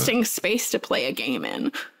interesting space to play a game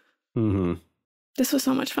in. This was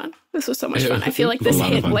so much fun. I feel like this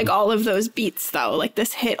hit like all of those beats though. Like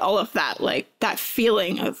this hit all of that, like that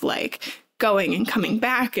feeling of like going and coming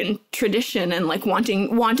back and tradition and like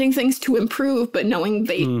wanting things to improve, but knowing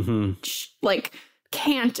they like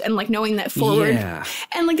can't, and like knowing that forward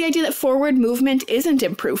and like the idea that forward movement isn't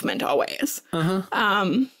improvement always.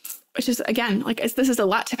 Which is, again, like this is a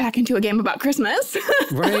lot to pack into a game about Christmas.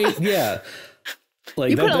 Right? Yeah.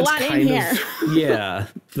 Like you put a lot in here. Yeah.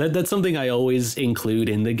 That's something I always include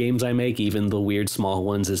in the games I make, even the weird small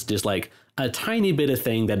ones, is just like a tiny bit of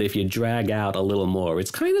thing that if you drag out a little more,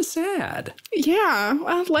 it's kind of sad. Yeah.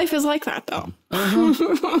 Well, life is like that, though.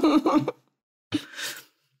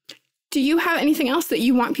 Do you have anything else that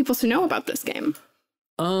you want people to know about this game?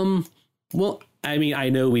 Well, I mean, I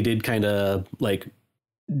know we did kind of like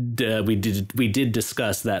we did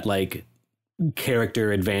discuss that like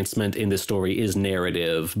character advancement in the story is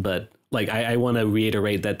narrative, but like I want to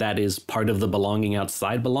reiterate that is part of the belonging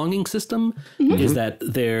outside belonging system. Is that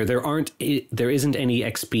there isn't any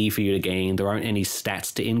XP for you to gain, there aren't any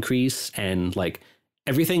stats to increase, and like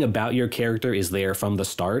everything about your character is there from the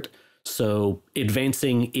start. So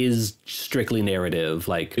advancing is strictly narrative.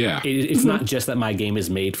 Like it's not just that my game is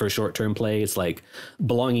made for short-term play. It's like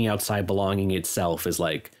belonging outside belonging itself is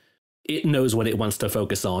like it knows what it wants to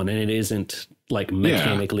focus on, and it isn't like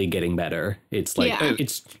mechanically getting better. It's like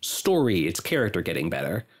it's story, it's character getting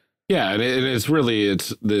better. Yeah, and it's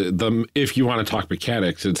the if you want to talk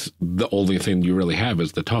mechanics, it's the only thing you really have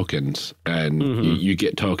is the tokens, and you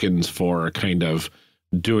get tokens for kind of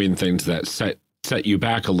doing things that set you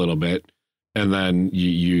back a little bit, and then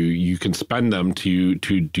you can spend them to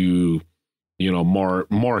do, you know,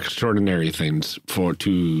 more extraordinary things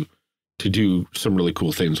to do some really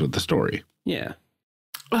cool things with the story. Yeah.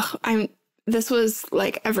 Oh, this was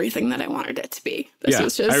like everything that I wanted it to be. This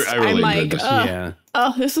was just I really I'm like, this.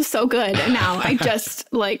 Oh, this was so good. And now I just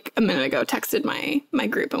like a minute ago texted my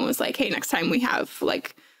group and was like, hey, next time we have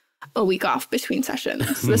like a week off between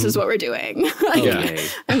sessions, this is what we're doing. Like,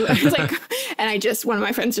 I was like, and I just, one of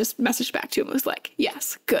my friends just messaged back to him and was like,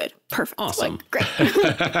 yes, good, perfect, awesome, like, great,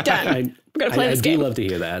 done. We're gonna play this game. I do love to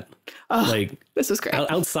hear that. Oh, like this was great.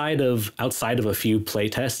 Outside of a few play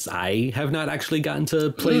tests, I have not actually gotten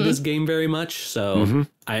to play this game very much. So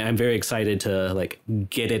I'm very excited to like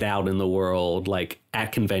get it out in the world, like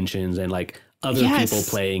at conventions and like other people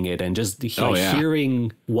playing it, and just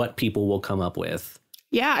hearing what people will come up with.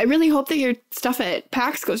 Yeah, I really hope that your stuff at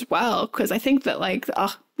PAX goes well, because I think that like,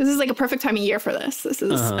 this is like a perfect time of year for this. This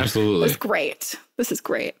is absolutely, this is great. This is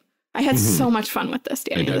great. I had so much fun with this,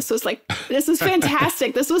 Danny. This was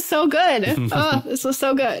fantastic. This was so good. This was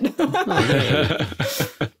so good.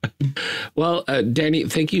 Well, Danny,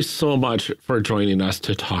 thank you so much for joining us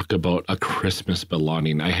to talk about A Christmas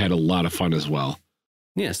Belonging. I had a lot of fun as well.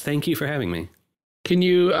 Yes, thank you for having me. Can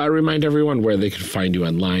you remind everyone where they can find you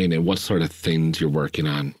online and what sort of things you're working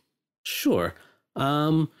on? Sure.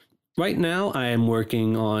 Right now, I am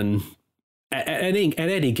working on, at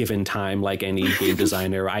any given time, like any game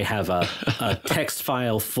designer, I have a text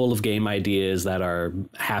file full of game ideas that are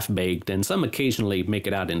half-baked, and some occasionally make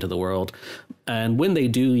it out into the world. And when they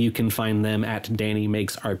do, you can find them at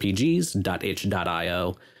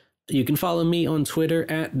dannymakesrpgs.itch.io. You can follow me on Twitter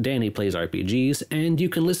at DannyPlaysRPGs, and you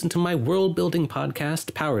can listen to my world-building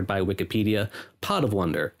podcast powered by Wikipedia, Pod of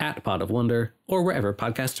Wonder, at Pod of Wonder, or wherever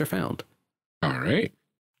podcasts are found. All right.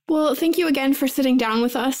 Well, thank you again for sitting down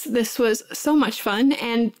with us. This was so much fun,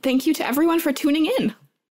 and thank you to everyone for tuning in.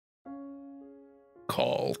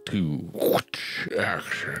 Call to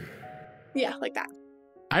action. Yeah, like that.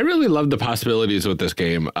 I really love the possibilities with this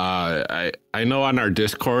game. I know on our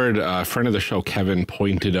Discord, a friend of the show, Kevin,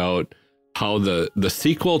 pointed out how the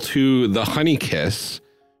sequel to The Honey Kiss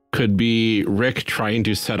could be Rick trying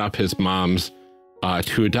to set up his mom's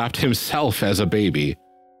to adopt himself as a baby.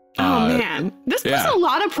 Oh, man. This puts a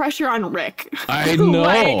lot of pressure on Rick. I know.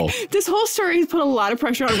 Like, this whole story has put a lot of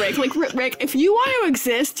pressure on Rick. Like, Rick, if you want to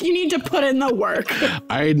exist, you need to put in the work.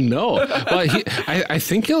 I know. Well, I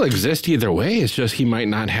think he'll exist either way. It's just he might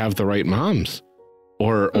not have the right moms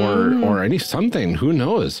or any something. Who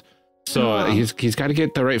knows? So he's got to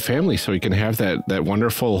get the right family so he can have that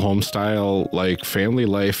wonderful home style, like, family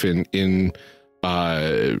life in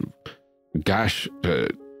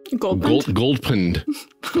Goldpond.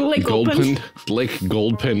 Lake Goldpond. Lake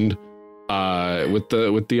Goldpond, with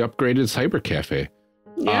the upgraded cyber cafe.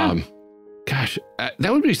 Yeah. Gosh,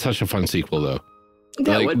 that would be such a fun sequel, though.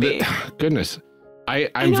 That would be. Goodness, I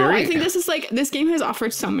think this is like, this game has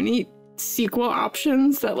offered so many sequel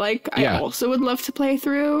options that like I also would love to play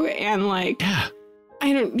through, and like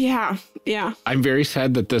I'm very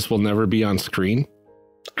sad that this will never be on screen.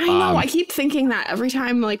 I know. I keep thinking that every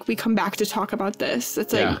time like we come back to talk about this.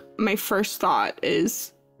 It's like my first thought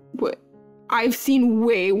is, what I've seen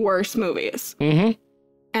way worse movies. Mm-hmm.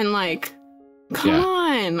 And like, come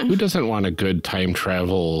on. Who doesn't want a good time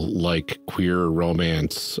travel, like queer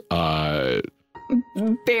romance,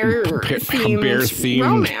 bear-themed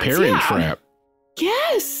romance. Parent Trap?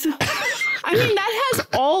 Yes. I mean, that has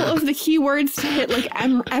all of the keywords to hit like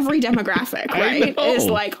every demographic, right? It's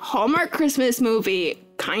like Hallmark Christmas movie,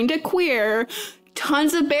 kind of queer,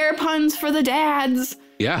 tons of bear puns for the dads.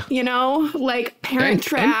 Yeah. You know, like Parent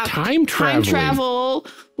Trap, and time travel,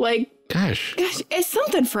 like, gosh, it's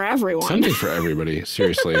something for everyone. Something for everybody.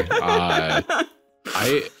 Seriously. I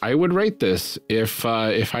would this if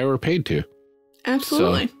I were paid to.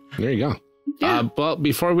 Absolutely. So, there you go. Yeah. Well,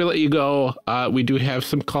 before we let you go, we do have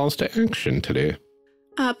some calls to action today.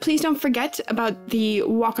 Please don't forget about the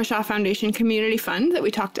Waukesha Foundation Community Fund that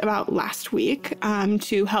we talked about last week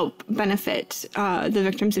to help benefit the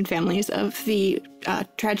victims and families of the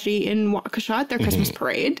tragedy in Waukesha at their Christmas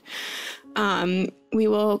parade. We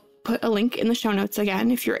will put a link in the show notes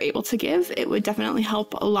again. If you're able to give, it would definitely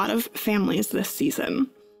help a lot of families this season.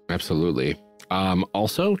 Absolutely.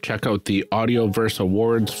 Also, check out the AudioVerse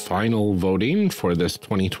Awards final voting for this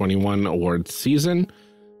 2021 awards season.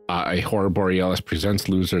 A Horror Borealis Presents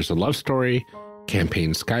Losers a Love Story,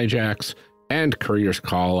 Campaign Skyjacks, and Courier's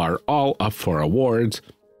Call are all up for awards.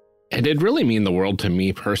 And it'd really mean the world to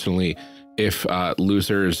me personally if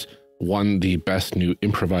Losers won the Best New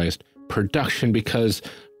Improvised Production, because,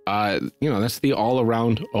 that's the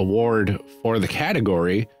all-around award for the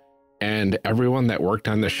category. And everyone that worked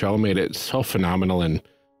on the show made it so phenomenal and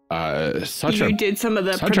you did some of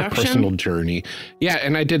the production? A personal journey. Yeah,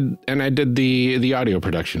 and I did the audio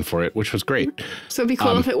production for it, which was great. So it'd be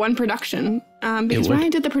cool if it won production. Because Ryan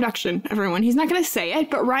did the production, everyone. He's not going to say it,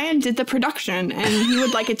 but Ryan did the production and he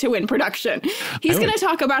would like it to win production. He's going to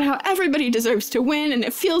talk about how everybody deserves to win and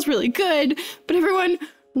it feels really good. But everyone,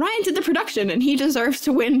 Ryan did the production and he deserves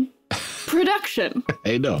to win production.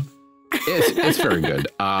 I know. It's very good.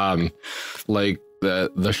 Like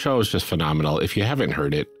the show is just phenomenal. If you haven't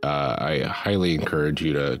heard it, I highly encourage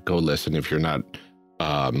you to go listen if you're not,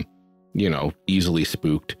 easily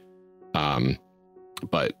spooked.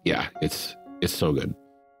 But yeah, it's so good.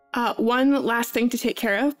 One last thing to take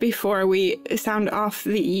care of before we sound off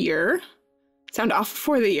the year. Sound off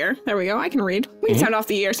for the year. There we go. I can read. We can sound off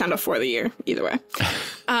the year, sound off for the year. Either way.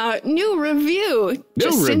 New review.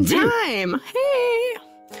 Just in time. Hey.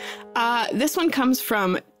 This one comes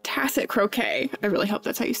from Tacit Croquet. I really hope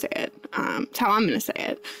that's how you say it. It's how I'm going to say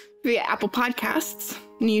it. Via Apple Podcasts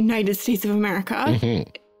in the United States of America.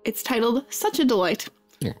 It's titled Such a Delight.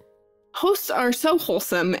 Yeah. Hosts are so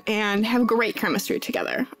wholesome and have great chemistry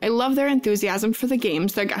together. I love their enthusiasm for the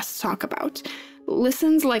games their guests talk about.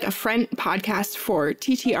 Listens like a friend podcast for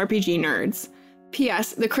TTRPG nerds.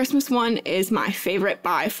 P.S. The Christmas one is my favorite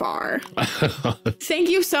by far. Thank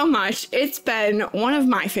you so much. It's been one of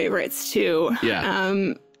my favorites too.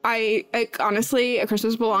 Yeah. I honestly, A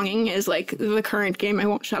Christmas Belonging is like the current game I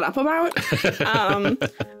won't shut up about.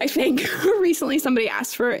 I think recently somebody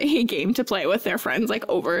asked for a game to play with their friends like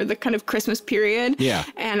over the kind of Christmas period. Yeah.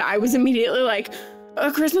 And I was immediately like,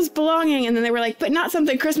 A Christmas Belonging, and then they were like, but not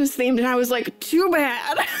something Christmas themed, and I was like, too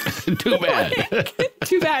bad. Too bad.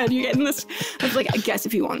 Too bad you're getting this. I was like, I guess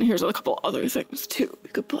if you want, here's a couple other things too we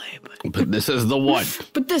could play. But this is the one.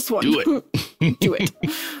 But this one. Do it. Do it.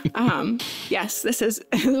 Yes, this is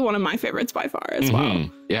one of my favorites by far as well.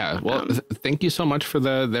 Yeah, well, thank you so much for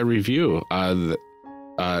the review.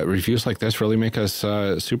 Reviews like this really make us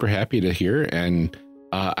super happy to hear, and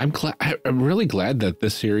I'm really glad that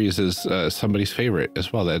this series is somebody's favorite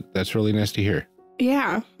as well. That's really nice to hear.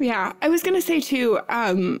 Yeah. I was gonna say too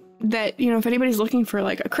that if anybody's looking for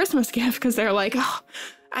like a Christmas gift because they're like,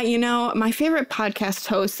 my favorite podcast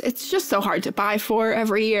host, it's just so hard to buy for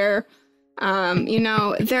every year.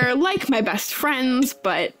 They're like my best friends,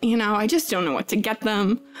 but I just don't know what to get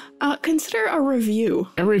them. Consider a review.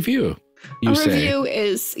 A review. Review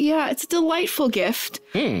is, it's a delightful gift.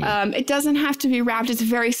 It doesn't have to be wrapped. It's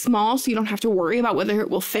very small, so you don't have to worry about whether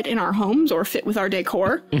it will fit in our homes or fit with our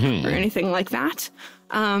decor or anything like that.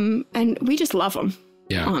 And we just love them.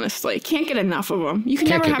 Yeah. Honestly, can't get enough of them. You can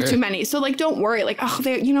never have too many. So like, don't worry. Like,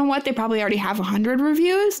 you know what? They probably already have 100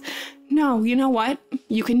 reviews. No, you know what?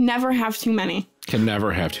 You can never have too many. Can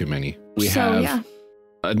never have too many. We have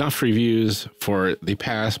enough reviews for the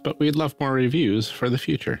past, but we'd love more reviews for the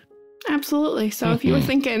future. Absolutely. So if you were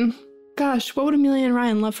thinking, gosh, what would Amelia and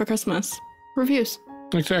Ryan love for Christmas? Reviews.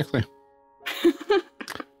 Exactly.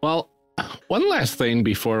 Well, one last thing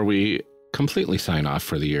before we completely sign off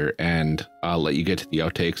for the year and I'll let you get to the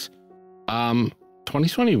outtakes.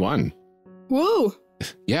 2021. Woo.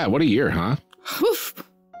 Yeah, what a year, huh? Oof.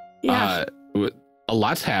 Yeah. a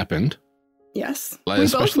lot's happened. Yes. Like, We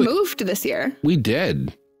both especially- moved this year. We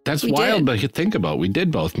did. That's We wild did. to think about. We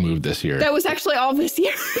did both move this year. That was actually all this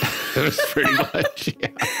year. That was pretty much, yeah.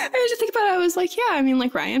 I was just thinking about it. I was like, yeah, I mean,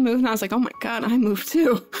 like Ryan moved, and I was like, oh my God, I moved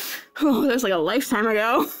too. Oh, that was like a lifetime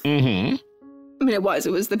ago. Mm-hmm. I mean, it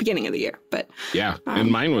was the beginning of the year, but Yeah, and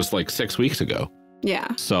mine was like 6 weeks ago. yeah.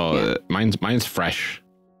 So Yeah. mine's fresh.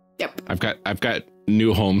 Yep. I've got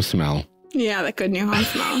new home smell. Yeah, that good new home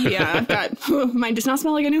smell. Yeah, I've got, mine does not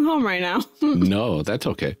smell like a new home right now. No, that's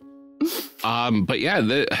okay. But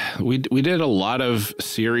yeah, we did a lot of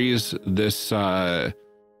series this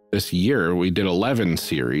year. We did 11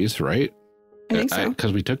 series, right? I think so.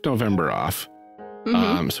 Because we took November off.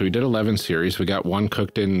 Mhm. So we did 11 series. We got one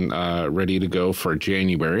cooked and ready to go for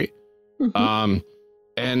January. Mhm.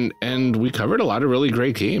 And we covered a lot of really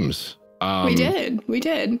great games. We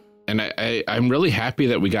did. And I'm really happy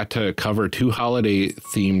that we got to cover 2 holiday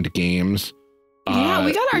themed games. Yeah,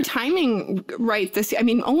 we got our timing right this year. I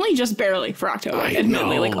mean, only just barely for October,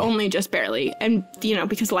 admittedly, like only just barely. And, you know,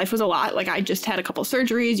 because life was a lot, like I just had a couple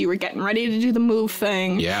surgeries, you were getting ready to do the move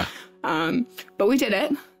thing. Yeah. But we did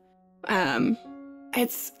it. I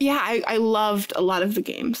loved a lot of the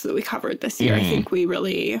games that we covered this year. I think we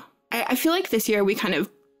really, I feel like this year we kind of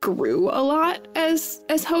grew a lot as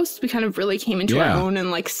hosts. We kind of really came into our own and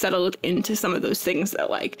like settled into some of those things that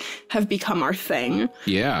like have become our thing.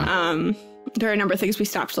 Yeah. There are a number of things we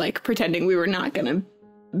stopped like pretending we were not going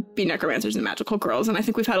to be necromancers and magical girls, and I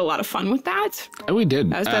think we've had a lot of fun with that. And we did.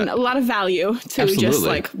 There's been a lot of value to absolutely. just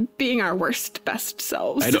like being our worst, best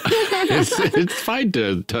selves. It's fine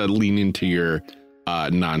to lean into your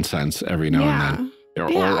nonsense every now and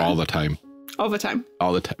then, or all the time. All the time.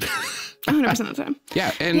 All the time. 100% of the time.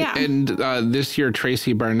 Yeah, and this year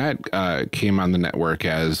Tracy Barnett came on the network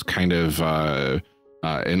as kind of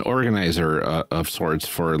an organizer of sorts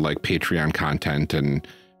for like Patreon content and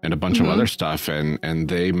a bunch of other stuff, and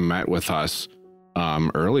they met with us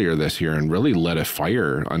earlier this year and really lit a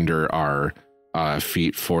fire under our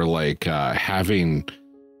feet for like having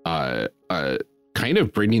kind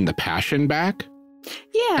of bringing the passion back.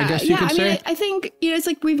 Yeah, I guess you could say. Mean, I think, you know, it's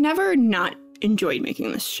like we've never not enjoyed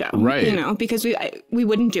making this show, right? You know, because we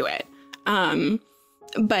wouldn't do it.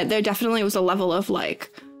 But there definitely was a level of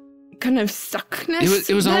like kind of stuckness.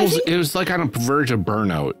 It was like on a verge of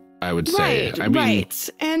burnout, I would say. Right.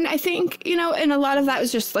 And I think, you know, and a lot of that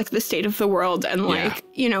was just like the state of the world and like,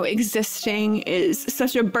 you know, existing is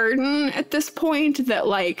such a burden at this point that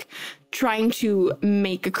like trying to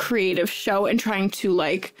make a creative show and trying to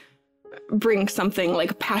like bring something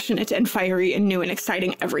like passionate and fiery and new and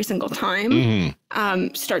exciting every single time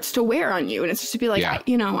starts to wear on you. And it's just to be like,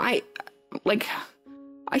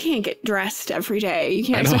 I can't get dressed every day. You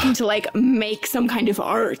can't expect me to like make some kind of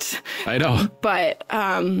art. I know. But,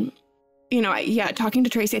 you know, talking to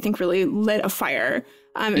Tracy, I think really lit a fire.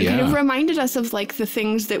 It kind of reminded us of like the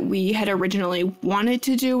things that we had originally wanted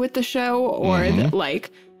to do with the show or that like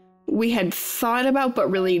we had thought about, but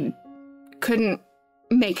really couldn't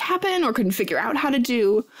make happen or couldn't figure out how to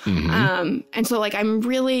do. And so like, I'm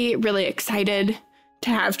really, really excited to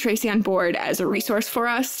have Tracy on board as a resource for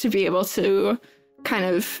us to be able to kind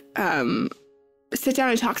of sit down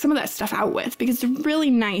and talk some of that stuff out with, because it's really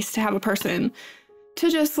nice to have a person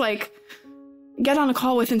to just like get on a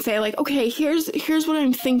call with and say like, okay, here's what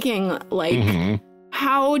I'm thinking. Like,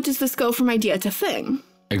 how does this go from idea to thing?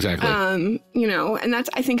 Exactly. You know, and that's,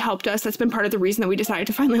 I think, helped us. That's been part of the reason that we decided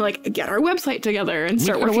to finally like get our website together and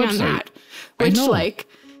start working on that, which like,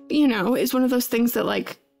 you know, is one of those things that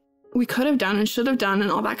like we could have done and should have done and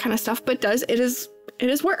all that kind of stuff, but it is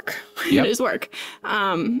work. It is work.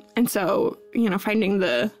 And so, you know, finding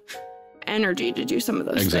the energy to do some of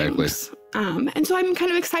those things. And so I'm kind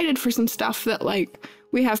of excited for some stuff that like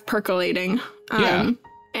we have percolating.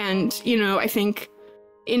 And, you know, I think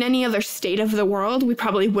in any other state of the world, we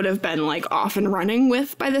probably would have been like off and running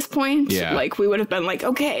with by this point. Like we would have been like,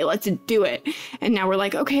 okay, let's do it. And now we're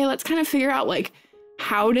like, okay, let's kind of figure out like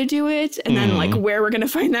how to do it, and then like where we're going to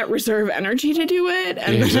find that reserve energy to do it.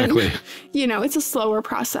 And then, you know, it's a slower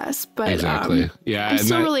process, but I'm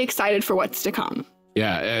still really excited for what's to come.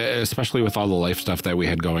 Yeah, especially with all the life stuff that we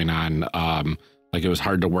had going on. Like it was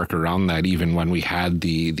hard to work around that even when we had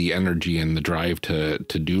the energy and the drive to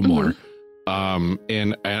do more.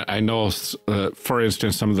 And I know, for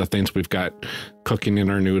instance, some of the things we've got cooking in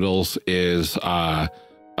our noodles is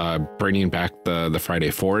bringing back the Friday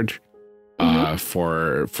Forge.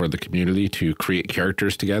 For the community to create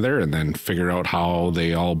characters together and then figure out how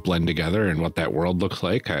they all blend together and what that world looks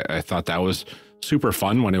like. I thought that was super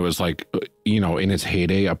fun when it was like, you know, in its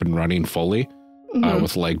heyday up and running fully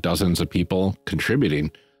with like dozens of people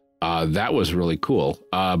contributing. That was really cool.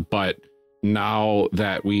 But now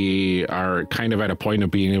that we are kind of at a point of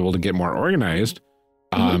being able to get more organized,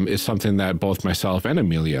 is something that both myself and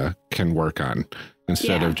Amelia can work on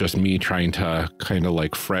instead of just me trying to kind of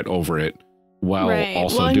like fret over it while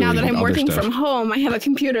also doing now that I'm working stuff from home, I have a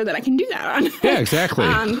computer that I can do that on. Yeah, exactly.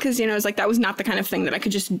 Because, you know, it's like that was not the kind of thing that I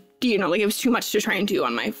could just, you know, like it was too much to try and do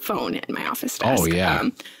on my phone and my office desk. Oh, yeah.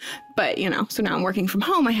 But, you know, so now I'm working from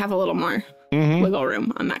home. I have a little more wiggle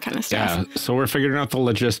room on that kind of stuff. Yeah. So we're figuring out the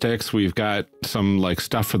logistics. We've got some like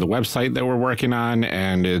stuff for the website that we're working on,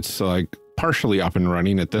 and it's like partially up and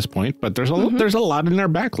running at this point, but there's a lot in our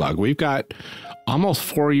backlog. We've got almost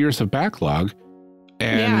 4 years of backlog.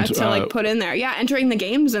 And, to like put in there. Yeah, entering the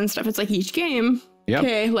games and stuff. It's like each game. Yep.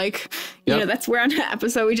 Okay, like, you know, that's where on an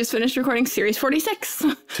episode we just finished recording Series 46.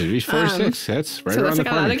 Series 46, that's right so around that's the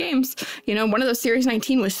like corner. a lot of games. You know, one of those Series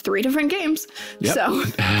 19 was 3 different games. Yep. So,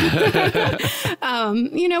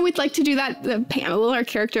 you know, we'd like to do that, the panel, our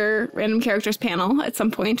random characters panel at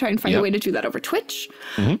some point, try and find a way to do that over Twitch.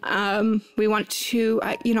 We want to,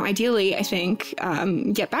 you know, ideally, I think,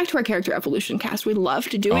 get back to our character evolution cast. We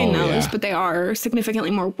loved doing those, but they are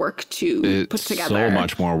significantly more work to put together. So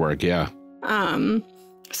much more work, yeah.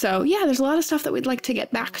 So yeah, there's a lot of stuff that we'd like to get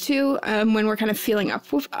back to when we're kind of feeling up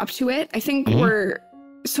to it. I think we're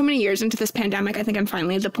so many years into this pandemic. I think I'm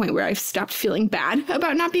finally at the point where I've stopped feeling bad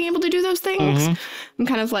about not being able to do those things. I'm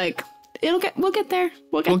kind of like, we'll get there.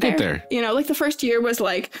 We'll get there. You know, like the first year was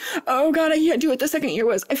like, oh God, I can't do it. The second year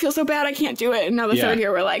was, I feel so bad, I can't do it. And now the third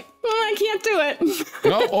year we're like, I can't do it.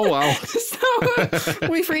 Oh wow. So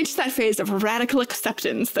we've reached that phase of radical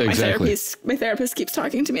acceptance that my therapist keeps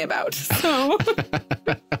talking to me about. So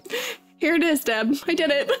here it is, Deb. I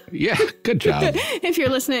did it. Yeah, good job. If you're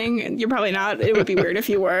listening, you're probably not. It would be weird if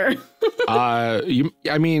you were. I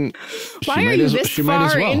mean, why are you this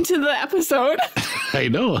far into the episode? I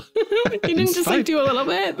know. You didn't just like do a little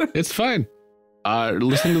bit. It's fine.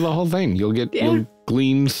 Listen to the whole thing. You'll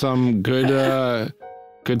glean some good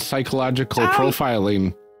psychological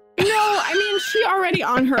profiling. No, I mean, she already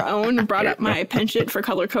on her own brought up my penchant for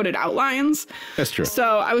color-coded outlines. That's true.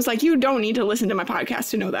 So I was like, you don't need to listen to my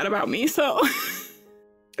podcast to know that about me. So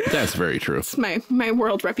that's very true. It's my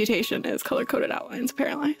world reputation is color-coded outlines,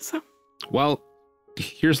 apparently. So well,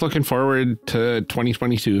 here's looking forward to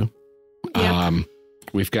 2022. Yep.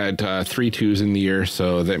 We've got 3 2s in the year,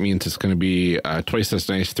 so that means it's going to be twice as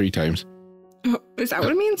nice 3 times. Oh, is that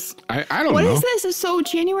what it means? I don't know. What is this? So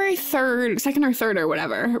January 3rd, 2nd or 3rd or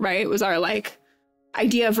whatever, right? Was our like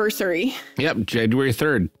idea-versary. Yep, January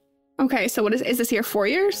 3rd. Okay, so what is this year? 4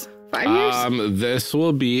 years? 5 years? This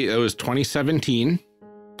will be, it was 2017.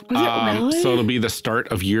 Was it really? So it'll be the start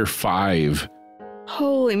of year 5.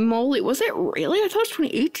 Holy moly. Was it really? I thought it was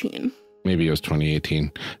 2018. Maybe it was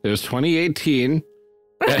 2018. It was 2018.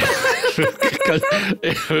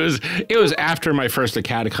 it was after my first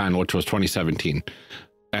Acadicon, which was 2017. So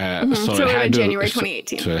it had January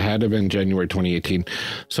 2018. So it had to have been January 2018.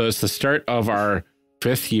 So it's the start of our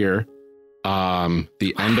 5th year,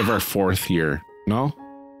 the end of our 4th year. No,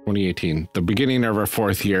 2018, the beginning of our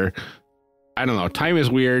 4th year. I don't know. Time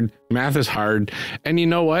is weird. Math is hard. And you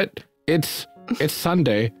know what? It's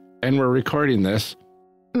Sunday and we're recording this.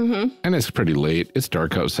 And it's pretty late. It's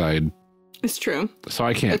dark outside. It's true. So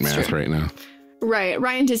I can't math right now. Right.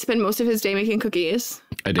 Ryan did spend most of his day making cookies.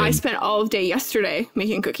 I did. I spent all of day yesterday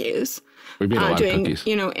making cookies. We made a lot of cookies.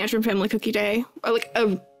 You know, Antrim Family Cookie Day. Or like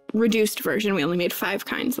a reduced version. We only made 5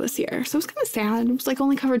 kinds this year. So it was kind of sad. It was like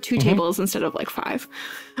only covered 2 tables instead of like 5.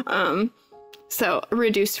 So a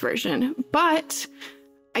reduced version. But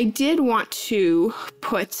I did want to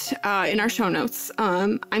put in our show notes,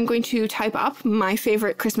 I'm going to type up my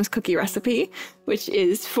favorite Christmas cookie recipe, which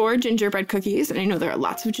is 4 gingerbread cookies. And I know there are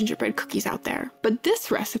lots of gingerbread cookies out there, but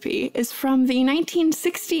this recipe is from the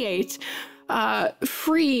 1968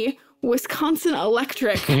 free Wisconsin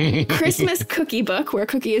Electric Christmas cookie book, where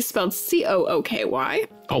cookie is spelled C-O-O-K-Y.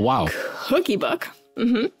 Oh, wow. Cookie book.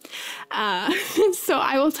 So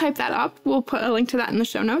I will type that up. We'll put a link to that in the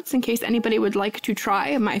show notes in case anybody would like to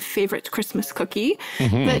try my favorite Christmas cookie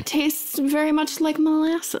that tastes very much like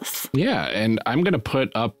molasses. Yeah, and I'm going to put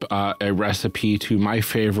up a recipe to my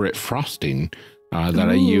favorite frosting that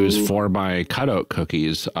I use for my cutout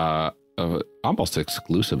cookies almost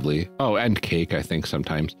exclusively. Oh, and cake, I think,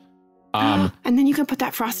 sometimes. And then you can put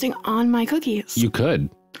that frosting on my cookies. You could.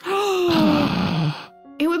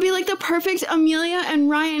 It would be like the perfect Amelia and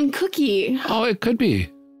Ryan cookie. Oh, it could be.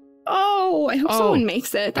 Oh, I hope someone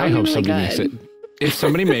makes it. I hope somebody makes it. If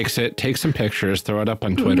somebody makes it, take some pictures, throw it up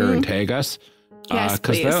on Twitter and tag us. Yes,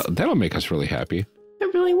 because that'll make us really happy.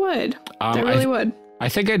 It really would. It really would. I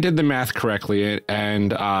think I did the math correctly, and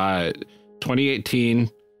 2018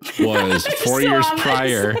 was 4 years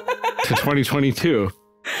prior to 2022.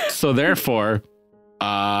 So therefore,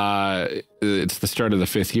 it's the start of the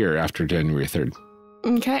 5th year after January 3rd.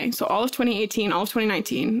 Okay, so all of 2018, all of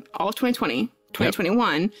 2019, all of 2020,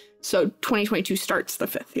 2021. Yep. So 2022 starts the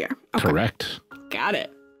 5th year. Okay. Correct. Got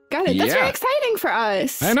it. That's very exciting for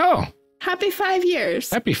us. I know. Happy 5 years.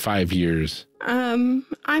 Happy 5 years. I'm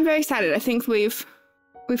very excited. I think we've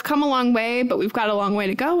come a long way, but we've got a long way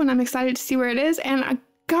to go, and I'm excited to see where it is. And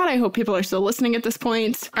God, I hope people are still listening at this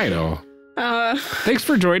point. I know. Thanks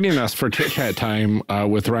for joining us for Chit Chat Time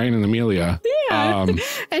with Ryan and Amelia. Yeah.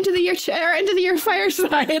 End of the year chair, end of the year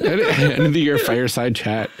fireside. End of the year fireside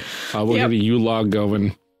chat. We'll get a U-log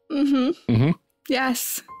going.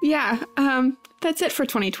 Yes. Yeah. That's it for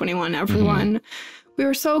 2021, everyone. We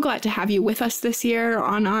were so glad to have you with us this year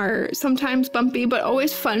on our sometimes bumpy but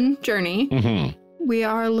always fun journey. We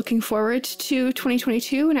are looking forward to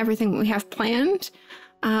 2022 and everything we have planned.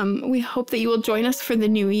 We hope that you will join us for the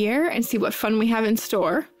new year and see what fun we have in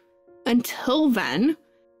store. Until then,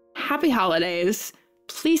 happy holidays.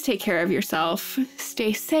 Please take care of yourself.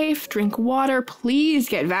 Stay safe, drink water, please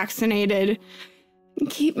get vaccinated, and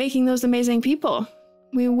keep making those amazing people.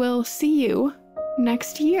 We will see you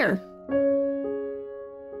next year.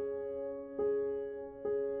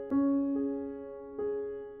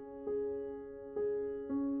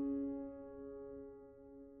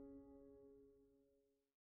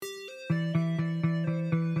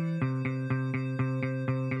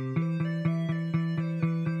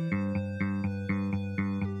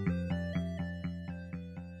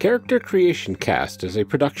 Character Creation Cast is a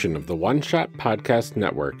production of the One Shot Podcast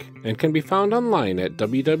Network and can be found online at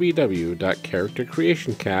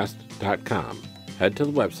www.charactercreationcast.com. Head to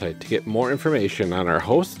the website to get more information on our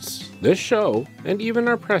hosts, this show, and even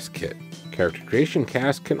our press kit. Character Creation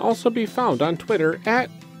Cast can also be found on Twitter at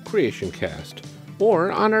CreationCast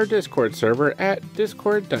or on our Discord server at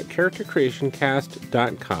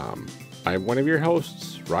discord.charactercreationcast.com. I'm one of your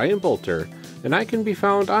hosts, Ryan Bolter, and I can be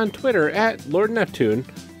found on Twitter at Lord Neptune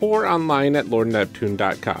or online at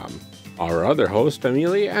lordneptune.com. Our other host,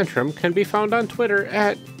 Amelia Antrim, can be found on Twitter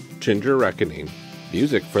at Ginger Reckoning.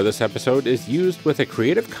 Music for this episode is used with a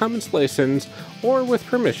Creative Commons license or with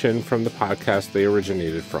permission from the podcast they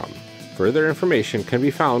originated from. Further information can be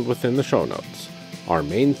found within the show notes. Our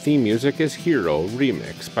main theme music is Hero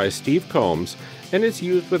Remix by Steve Combs and is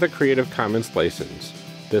used with a Creative Commons license.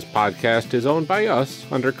 This podcast is owned by us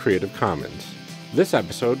under Creative Commons. This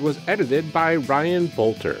episode was edited by Ryan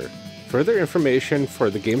Bolter. Further information for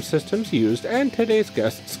the game systems used and today's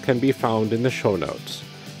guests can be found in the show notes.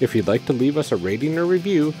 If you'd like to leave us a rating or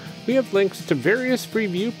review, we have links to various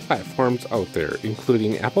review platforms out there,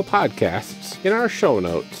 including Apple Podcasts, in our show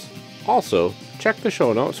notes. Also, check the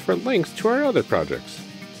show notes for links to our other projects.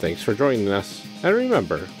 Thanks for joining us, and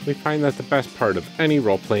remember, we find that the best part of any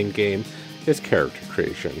role-playing game is character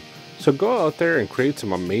creation. So go out there and create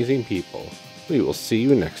some amazing people. We will see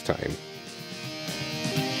you next time.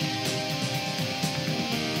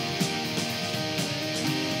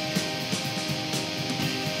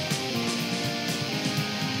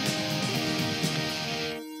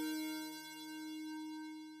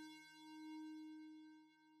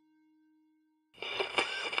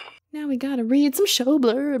 Now we gotta read some show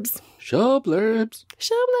blurbs. Show blurbs.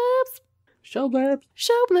 Show blurbs. Show blurbs.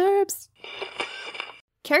 Show blurbs.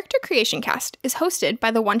 Character Creation Cast is hosted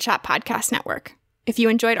by the One Shot Podcast Network. If you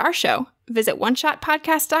enjoyed our show, visit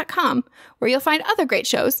oneshotpodcast.com, where you'll find other great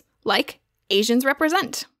shows like Asians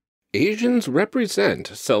Represent. Asians Represent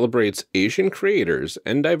celebrates Asian creators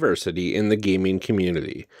and diversity in the gaming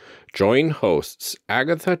community. Join hosts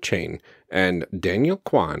Agatha Chang and Daniel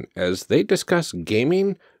Kwan as they discuss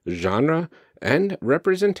gaming, genre, and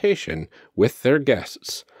representation with their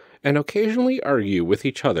guests, and occasionally argue with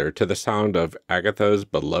each other to the sound of Agatha's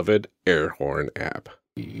beloved air horn app.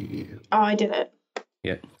 Oh, I did it.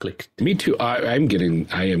 Yeah, click. Me too. I am getting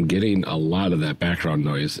a lot of that background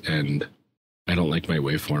noise, and I don't like my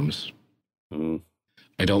waveforms.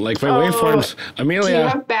 I don't like my waveforms. Amelia. Do you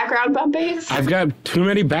have background bumpies? I've got too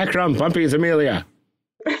many background bumpies, Amelia.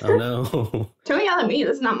 Oh, no. Don't yell at me.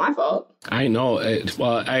 This is not my fault. I know.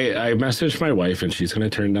 Well, I messaged my wife, and she's going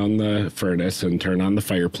to turn down the furnace and turn on the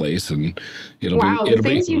fireplace, and it'll be the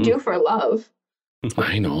things you do for love.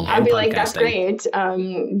 I know. I'd be like, that's great.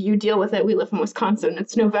 You deal with it. We live in Wisconsin.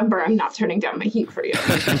 It's November. I'm not turning down my heat for you.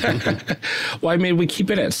 Well, I mean, we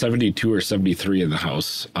keep it at 72 or 73 in the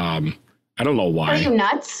house. I don't know why. Are you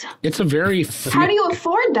nuts? It's a very... How do you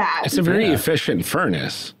afford that? It's a very efficient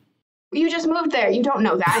furnace. You just moved there. You don't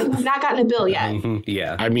know that. You have not gotten a bill yet.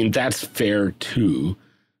 Yeah. I mean, that's fair too.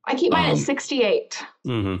 I keep mine at 68.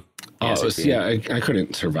 I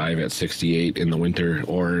couldn't survive at 68 in the winter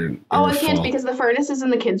or I can't fall. because the furnace is in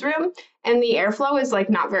the kids' room and the airflow is like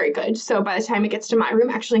not very good. So by the time it gets to my room,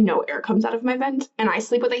 actually no air comes out of my vent, and I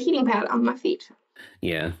sleep with a heating pad on my feet.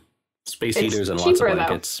 Yeah. Space It's heaters and lots of cheaper,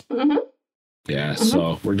 blankets. Yeah,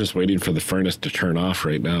 so we're just waiting for the furnace to turn off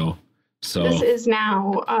right now. So This is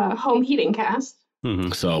now home heating cast.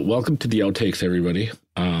 So welcome to the outtakes, everybody.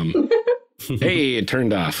 Hey, it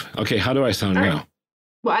turned off. Okay, how do I sound now?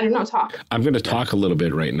 Well, I don't know. Talk. I'm going to talk a little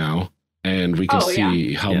bit right now, and we can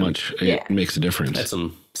see how much it makes a difference. That's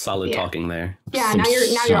some solid talking there. Yeah, Some now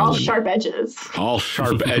you're all solid. sharp edges. All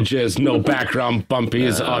sharp edges, no background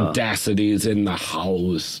bumpies, audacities in the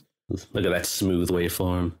house. Look at that smooth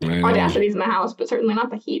waveform. Audacity's in the house, but certainly not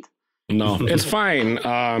the heat. No, it's fine.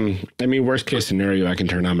 I mean, worst case scenario, I can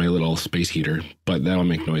turn on my little space heater, but that'll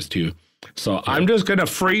make noise too. So I'm just going to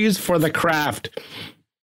freeze for the craft.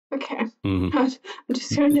 Okay. I'm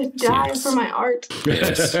just going to die for my art.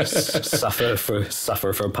 Yes. suffer for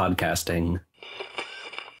podcasting.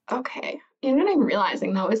 Okay. You know what I'm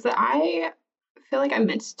realizing, though, is that I feel like I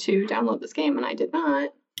meant to download this game, and I did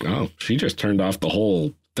not. Oh, she just turned off the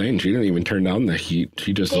whole thing. She didn't even turn down the heat.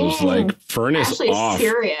 She just was like, furnace Ashley's off.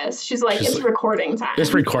 serious. She's like, it's recording time.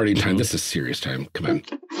 It's recording time. This is serious time. Come on.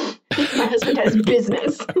 My husband has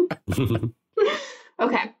business.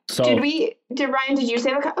 Okay. So, Did Ryan, did you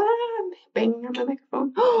save a banging on my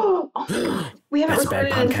microphone? Oh my god. We haven't That's bad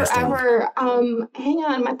recorded in podcasting. forever. Hang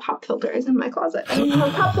on, my pop filter is in my closet. I don't have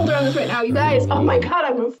a pop filter on this right now, you guys. Oh my god,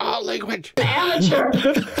 I'm language. an amateur.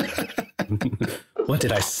 What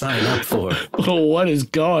did I sign up for? What is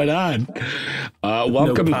going on?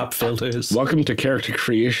 Welcome, No pop filters. welcome to Character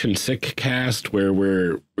Creation Sick Cast, where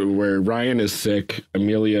Ryan is sick,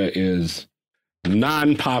 Amelia is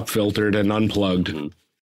non-pop filtered and unplugged.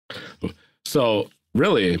 So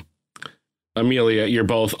really, Amelia, you're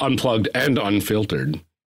both unplugged and unfiltered.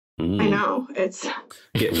 I know. It's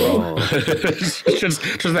Get raw. just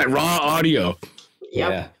that raw audio.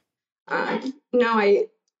 yep. No, I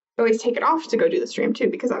always take it off to go do the stream too,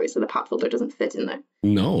 because obviously the pop filter doesn't fit in the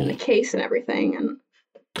No, case and everything, and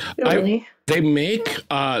you don't really.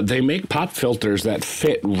 they make pop filters that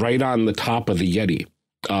fit right on the top of the Yeti,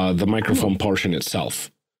 the microphone portion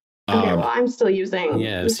itself. Okay, well, I'm still using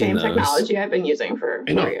Yeah, the I've seen same those. technology I've been using for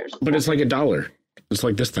I know, 4 years. but it's like $1. It's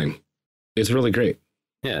like this thing. It's really great.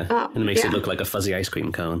 Yeah. Oh, And it makes yeah. it look like a fuzzy ice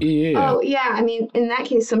cream cone. Yeah, Oh, yeah. I mean, in that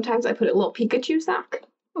case, sometimes I put a little Pikachu sock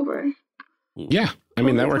over. yeah. I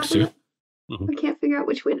mean, that works too. I can't figure out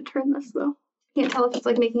which way to turn this, though. I can't tell if it's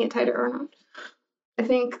like making it tighter or not. I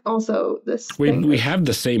think also this thing. We have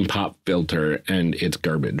the same pop filter, and it's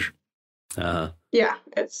garbage. Yeah,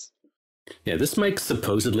 it's. Yeah, this mic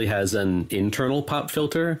supposedly has an internal pop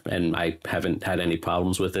filter, and I haven't had any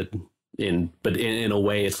problems with it. But in a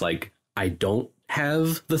way, it's like I don't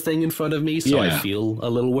have the thing in front of me, so I Yeah. feel a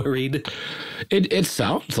little worried. It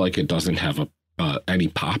sounds like it doesn't have any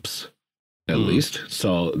pops, at least.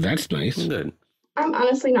 So that's nice. Good. I'm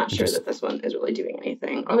honestly not sure that this one is really doing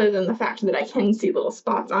anything, other than the fact that I can see little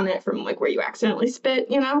spots on it from like where you accidentally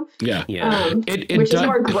spit, you know? Yeah. Yeah. It Which does, is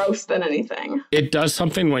more gross than anything. It does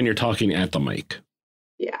something when you're talking at the mic.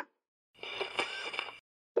 Yeah.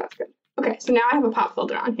 That's good. Okay, so now I have a pop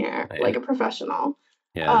filter on here, Yeah. like a professional.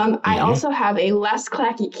 Yeah. I also have a less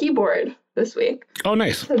clacky keyboard this week. Oh,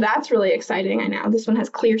 nice. So that's really exciting. I know this one has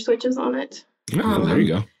clear switches on it. Oh, there you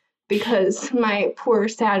go. Because my poor,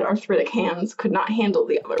 sad arthritic hands could not handle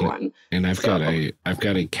the other one. And I've got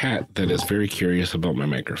a cat that is very curious about my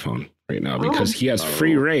microphone right now because he has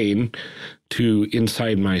free reign to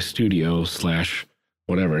inside my studio /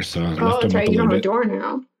 whatever. So I Oh, left that's him right. up a You little don't have a bit. door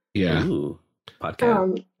now. Yeah. Ooh,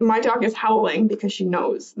 podcast. My dog is howling because she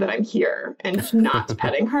knows that I'm here and not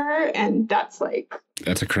petting her, and that's like,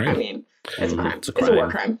 That's a crime. I mean, it's a crime. It's a It's a war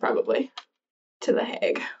crime. crime, probably. To the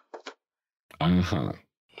Hague. Uh-huh.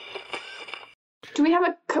 Do we have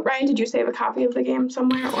Ryan, did you save a copy of the game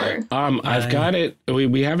somewhere, or? I've got it.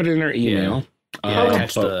 We have it in our email. Yeah, I okay.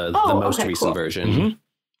 attached the most okay, recent cool. version. Mhm.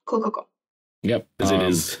 Cool. Yep.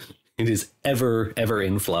 Because it is ever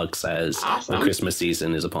in flux as Awesome. the Christmas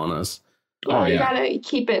season is upon us. Well, you yeah. gotta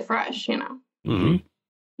keep it fresh, you know. Mm-hmm.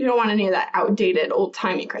 You don't want any of that outdated,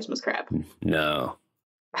 old-timey Christmas crap. No.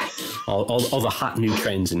 All the hot new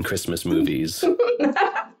trends in Christmas movies.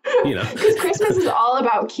 You know. Because Christmas is all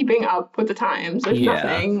about keeping up with the times. There's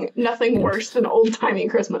nothing worse than old-timey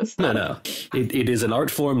Christmas. No. It is an art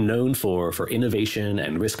form known for innovation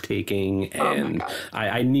and risk-taking, and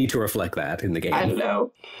I need to reflect that in the game. I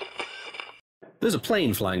know. There's a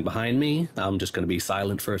plane flying behind me. I'm just going to be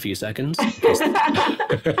silent for a few seconds. Of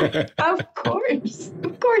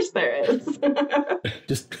course there is.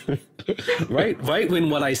 Just right when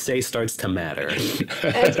what I say starts to matter.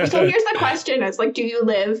 So here's the question: is like, do you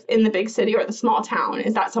live in the big city or the small town?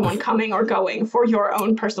 Is that someone coming or going for your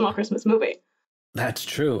own personal Christmas movie? That's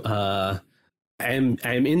true. I'm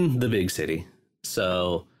in the big city,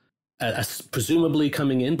 so presumably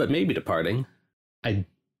coming in, but maybe departing. I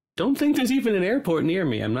don't think there's even an airport near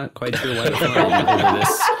me. I'm not quite sure why they're flying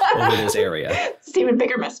over this area. It's an even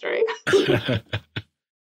bigger mystery.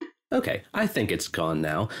 Okay, I think it's gone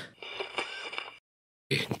now.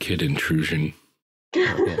 Kid intrusion.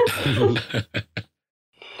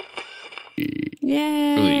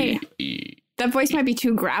 Yay! That voice might be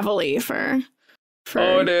too gravelly for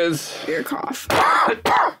Oh, it is. your cough.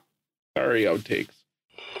 Sorry, outtakes.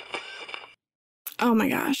 Oh my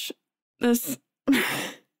gosh. This...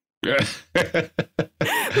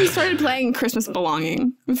 We started playing Christmas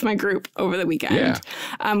Belonging with my group over the weekend. Yeah.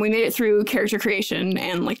 We made it through character creation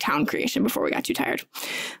and like town creation before we got too tired.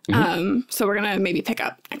 So we're gonna maybe pick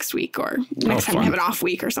up next week or next time we have an off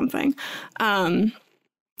week or something.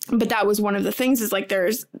 But that was one of the things is like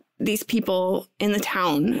there's these people in the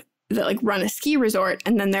town that like run a ski resort,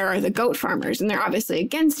 and then there are the goat farmers, and they're obviously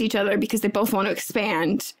against each other because they both want to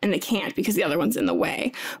expand and they can't because the other one's in the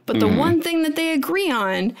way. But the one thing that they agree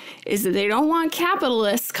on is that they don't want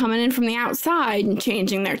capitalists coming in from the outside and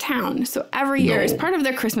changing their town. So every year, as part of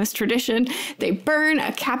their Christmas tradition, they burn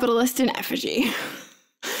a capitalist in effigy.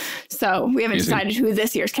 So we haven't decided who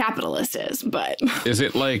this year's capitalist is, but is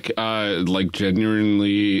it like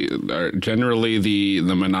generally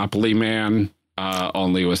the Monopoly man?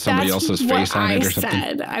 Only with somebody else's face on it or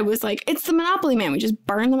something? I was like, it's the Monopoly man. We just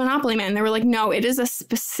burn the Monopoly man. And they were like, no, it is a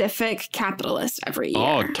specific capitalist every year.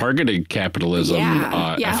 Oh, targeted capitalism.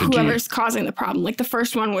 Yeah, whoever's causing the problem. Like the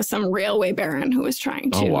first one was some railway baron who was trying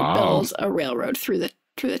to build a railroad through the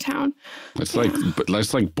town. It's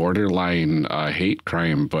like borderline hate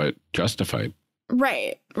crime, but justified.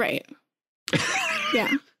 Right.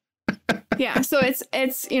 Yeah. Yeah. So it's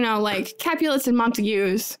like Capulets and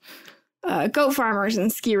Montagues. Goat farmers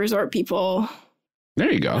and ski resort people.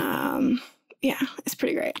 There you go. Yeah, it's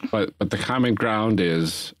pretty great. But the common ground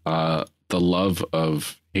is the love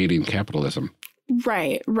of hating capitalism.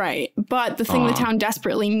 Right. But the thing the town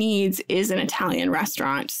desperately needs is an Italian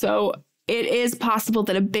restaurant. So it is possible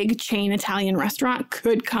that a big chain Italian restaurant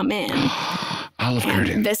could come in. Olive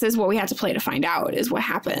Garden. This is what we had to play to find out is what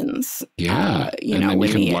happens. Yeah. And then you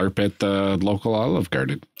can LARP at the local Olive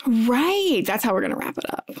Garden. Right. That's how we're going to wrap it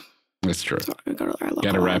up. That's true. So we're gonna go to our local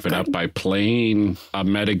Got to wrap it up by playing a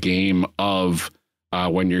meta game of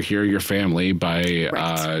When You're Here, Your Family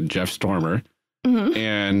by Jeff Stormer,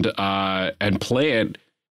 and play it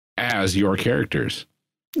as your characters.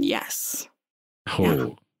 Yes. Oh, yeah.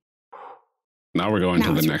 Now we're going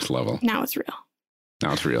to the next level. Now it's real.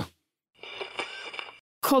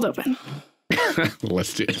 Cold open.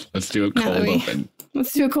 Let's do a cold open.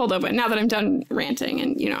 Let's do a cold open now that I'm done ranting.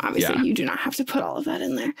 And, obviously you do not have to put all of that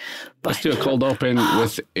in there. But... Let's do a cold open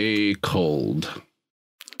with a cold.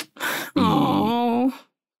 Oh,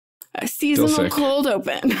 a seasonal cold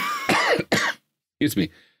open. Excuse me.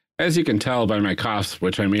 As you can tell by my coughs,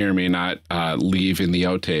 which I may or may not leave in the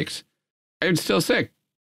outtakes, I'm still sick.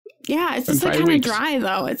 Yeah, it's just like kind of dry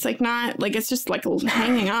though. It's like not like it's just like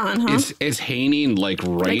hanging on, huh? It's hanging like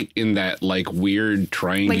in that like weird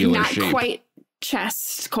triangular shape. Not quite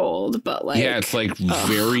chest cold, but like it's like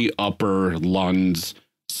very upper lungs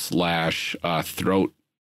 / throat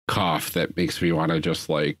cough that makes me want to just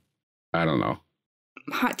like, I don't know,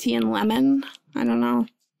 hot tea and lemon. I don't know.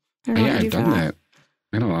 I've done that.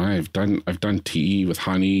 I don't know. I've done tea with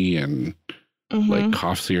honey and like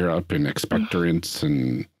cough syrup and expectorants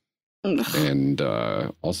and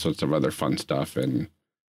all sorts of other fun stuff. And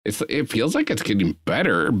it feels like it's getting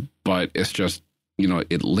better, but it's just,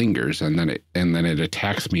 it lingers and then it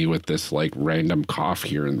attacks me with this like random cough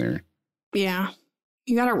here and there. Yeah.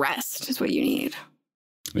 You got to rest is what you need.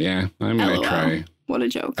 Yeah. I'm going to try. What a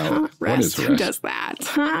joke. Huh? Rest. What is rest? Who does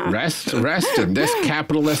that? Rest in this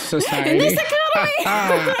capitalist society. In this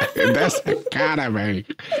economy. In this economy.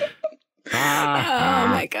 Oh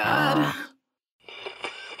my God.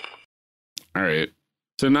 All right.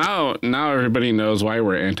 So now everybody knows why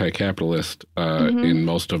we're anti-capitalist in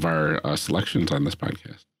most of our selections on this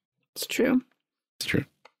podcast. It's true. It's true.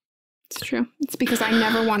 It's true. It's because I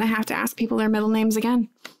never want to have to ask people their middle names again.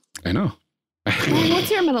 I know. What's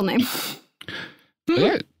your middle name?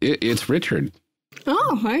 Yeah, it's Richard.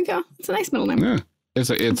 Oh, there you go. It's a nice middle name. Yeah,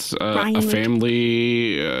 it's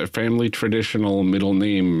a family traditional middle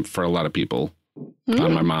name for a lot of people.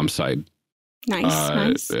 on my mom's side.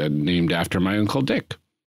 Nice. Named after my Uncle Dick,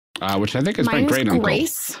 which I think is Mine my great uncle.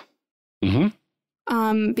 Grace.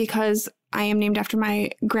 Because I am named after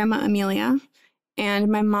my grandma Amelia, and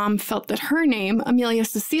my mom felt that her name, Amelia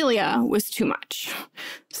Cecilia, was too much.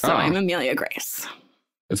 So I'm Amelia Grace.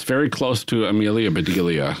 It's very close to Amelia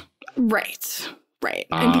Bedelia. Right.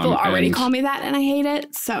 And people already call me that, and I hate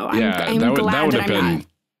it. So I'm glad that I'm not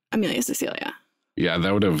Amelia Cecilia. Yeah,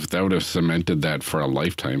 that would have cemented that for a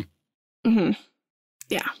lifetime.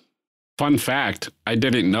 Yeah. Fun fact, I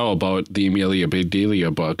didn't know about the Amelia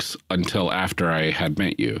Bedelia books until after I had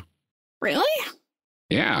met you. Really?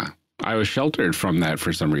 Yeah. I was sheltered from that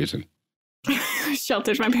for some reason.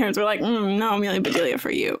 Sheltered. My parents were like, no, Amelia Bedelia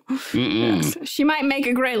for you. Yes. She might make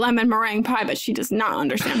a great lemon meringue pie, but she does not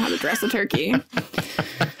understand how to dress a turkey.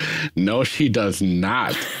 No, she does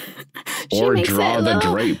not. Or draw the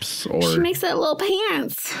drapes. Or she makes that little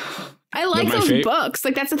pants. I like those books.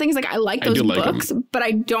 Like, that's the thing is, like, I like those books, but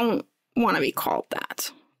I don't want to be called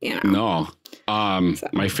that. You know? No.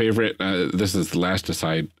 My favorite, this is the last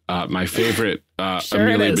aside, my favorite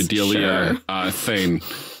Amelia Bedelia thing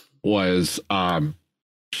was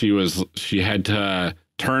she had to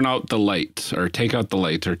turn out the lights or take out the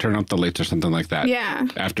lights or turn out the lights or something like that. Yeah.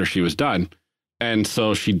 After she was done. And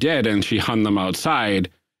so she did, and she hung them outside,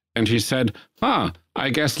 and she said, I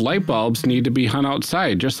guess light bulbs need to be hung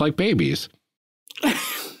outside just like babies.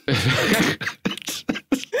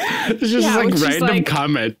 It's just like random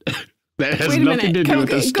comment that has nothing to do with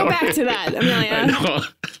the story. Go back to that, Amelia.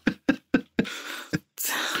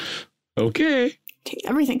 Okay. Take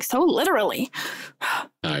everything so literally.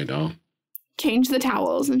 I know. Change the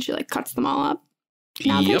towels, and she like cuts them all up.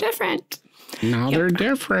 Now they're different. Now they're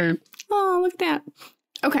different. Oh, look at that.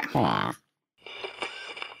 Okay. Aww.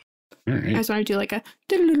 All right. I just want to do like a.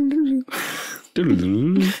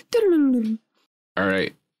 All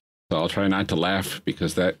right. So I'll try not to laugh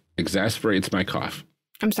because that exasperates my cough.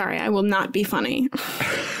 I'm sorry. I will not be funny.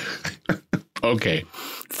 Okay.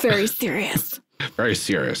 Very serious. Very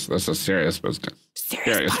serious. That's a serious business.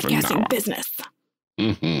 Serious podcasting business.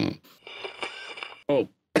 Oh,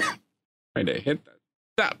 trying to hit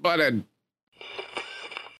that button.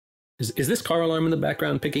 Is this car alarm in the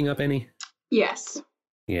background picking up any? Yes.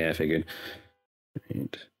 Yeah, I figured.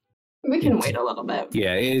 Right. We can wait a little bit.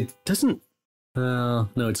 Yeah, it doesn't. No,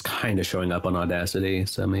 it's kind of showing up on Audacity,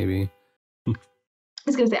 so maybe. I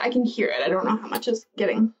was gonna say I can hear it. I don't know how much is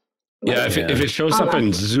getting. Yeah, if it shows up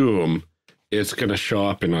in Zoom, it's gonna show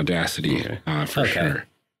up in Audacity for sure.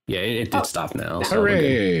 Yeah, it did stop now. So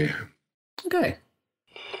hooray! Okay.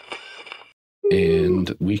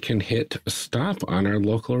 And we can hit stop on our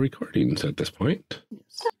local recordings at this point.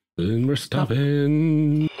 And we're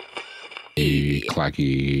stopping. Hey,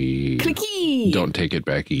 clacky. Clicky. Don't take it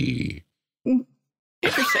backy.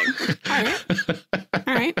 Interesting. All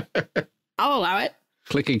right. I'll allow it.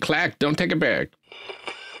 Clicky clack. Don't take it back.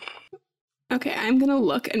 Okay, I'm going to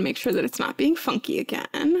look and make sure that it's not being funky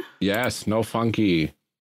again. Yes, no funky.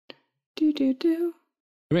 Do.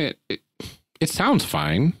 I mean, it sounds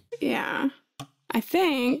fine. Yeah. I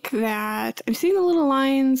think that I'm seeing the little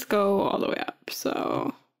lines go all the way up,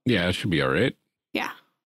 so. Yeah, it should be all right. Yeah.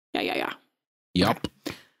 Yup. Okay.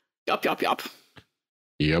 Yup.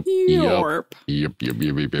 Yep.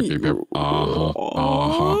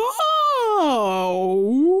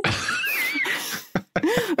 Oh.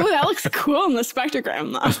 Oh, that looks cool in the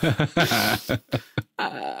spectrogram, though.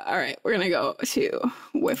 All right, we're going to go to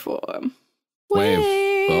waveform.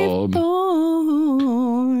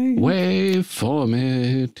 Waveform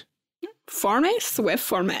it. Formes?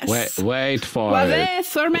 Waveformes. Wait for it.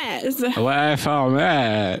 Waveformes.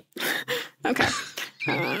 Waveform it. Okay.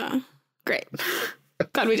 Great.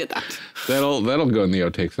 Glad we did that. That'll go in the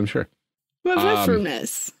outtakes, I'm sure.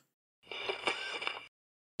 Waveformes.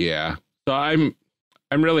 Yeah. So I'm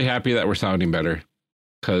really happy that we're sounding better.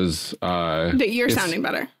 Because that you're sounding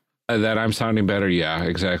better. That I'm sounding better, yeah,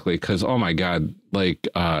 exactly. Because oh my god, like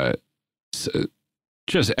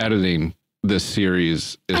just editing this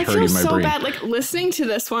series is hurting my brain. I feel so bad, like listening to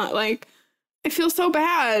this one. Like I feel so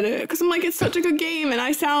bad because I'm like, it's such a good game, and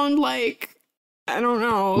I sound like I don't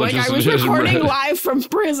know, like I was recording live from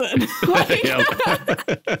prison. Like,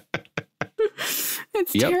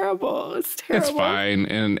 it's terrible. It's terrible. It's fine,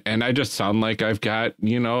 and I just sound like I've got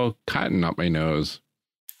cotton up my nose.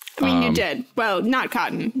 I mean, you did. Well, not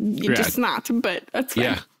cotton. You just not, but that's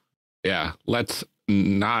fine. Yeah. Let's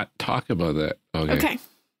not talk about that. Okay.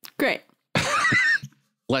 Great.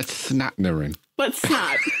 Let's not, Naren. Let's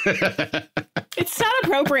not. It's not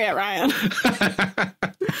appropriate, Ryan.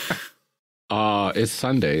 It's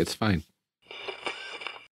Sunday. It's fine.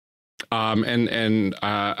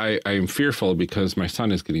 I'm fearful because my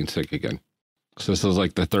son is getting sick again. So this is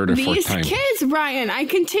like the third or fourth time. These kids, Ryan,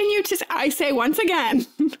 I say once again,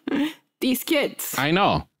 these kids. I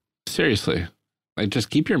know. Seriously. Like, just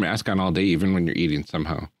keep your mask on all day, even when you're eating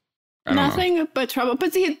somehow. Nothing but trouble.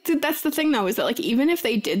 But see, that's the thing, though, is that like even if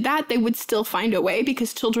they did that, they would still find a way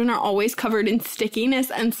because children are always covered in stickiness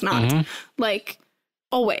and snot. Like,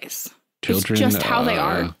 always. Children, it's just how they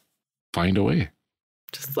are. Find a way.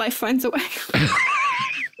 Just life finds a way.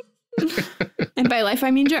 And by life,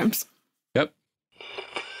 I mean germs. Yep.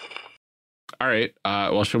 All right.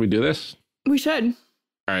 Well, should we do this? We should.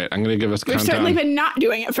 All right. I'm going to give us a We've countdown. certainly been not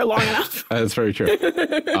doing it for long enough. That's very true.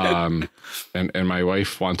 And my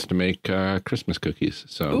wife wants to make Christmas cookies.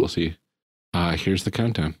 So we'll see. Here's the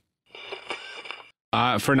countdown.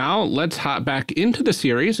 For now, let's hop back into the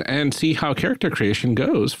series and see how character creation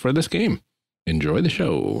goes for this game. Enjoy the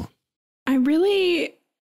show. I really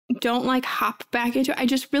don't like hop back into it. I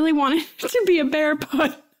just really want it to be a bear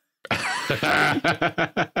pun.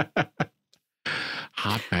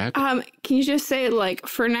 Hop back. Can you just say, like,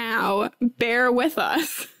 for now, bear with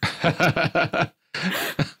us?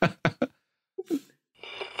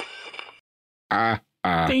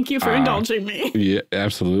 Thank you for indulging me. Yeah,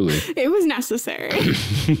 absolutely. It was necessary.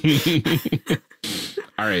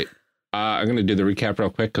 All right. I'm going to do the recap real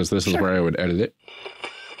quick because this is where I would edit it.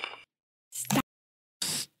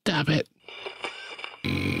 Stop it.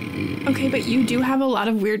 Okay, but you do have a lot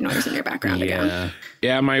of weird noise in your background again.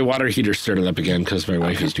 Yeah, my water heater started up again because my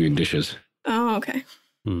wife is doing dishes. Oh, okay.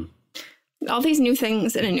 All these new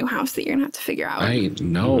things in a new house that you're going to have to figure out. I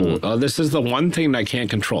know. This is the one thing I can't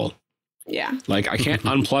control. Yeah. Like, I can't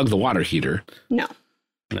unplug the water heater. No.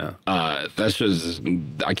 That's just,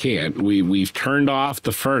 I can't. We've turned off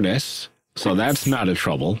the furnace, so that's not a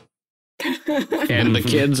trouble. And the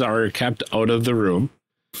kids are kept out of the room.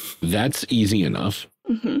 That's easy enough.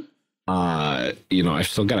 You know, I've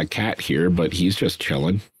still got a cat here, but he's just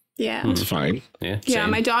chilling. Yeah. It's fine. Yeah,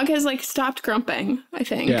 my dog has like stopped grumping, I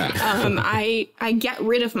think. Yeah. I get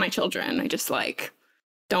rid of my children. I just like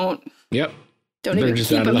don't even just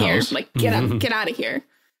keep out of them the here. house. Like get out of here.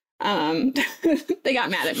 They got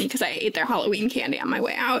mad at me because I ate their Halloween candy on my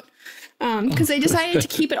way out. Because they decided to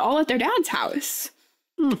keep it all at their dad's house.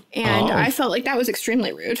 And I felt like that was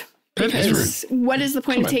extremely rude. Because what is the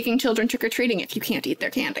point of taking children trick-or-treating if you can't eat their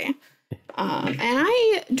candy? And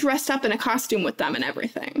I dressed up in a costume with them and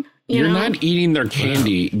everything. You're not eating their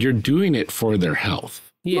candy. You're doing it for their health.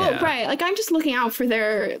 Well, right. Like, I'm just looking out for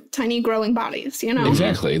their tiny growing bodies, you know?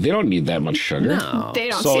 Exactly. They don't need that much sugar. No. They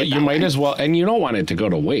don't. So you might as well, and you don't want it to go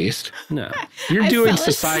to waste. No. You're doing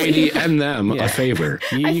society and them a favor.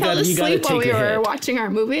 I fell asleep while we were watching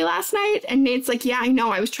our movie last night, and Nate's like, yeah, I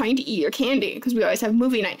know, I was trying to eat your candy, because we always have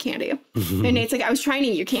movie night candy. And Nate's like, I was trying to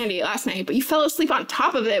eat your candy last night, but you fell asleep on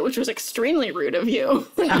top of it, which was extremely rude of you.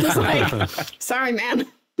 And I was like, sorry, man.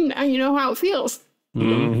 Now you know how it feels.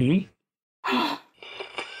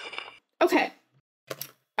 Okay.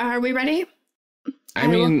 Are we ready? I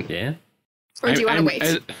mean, yeah. Or do you want to wait?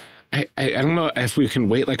 I don't know if we can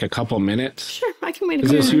wait like a couple minutes. Sure, I can wait a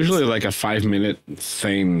couple minutes. minutes. It's usually like a 5-minute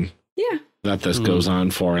thing that this goes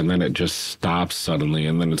on for, and then it just stops suddenly,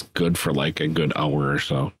 and then it's good for like a good hour or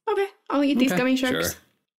so. Okay, I'll eat these gummy sharks. Sure.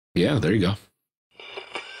 Yeah, there you go.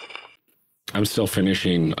 I'm still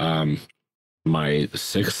finishing my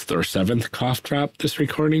 6th or 7th cough drop this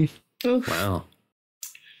recording. Oof. Wow.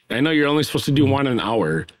 I know you're only supposed to do 1 an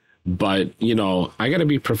hour, but, you know, I got to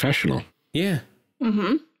be professional. Yeah.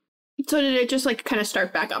 So did it just like kind of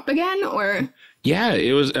start back up again, or? Yeah,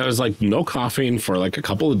 it was like no coughing for like a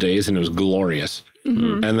couple of days, and it was glorious.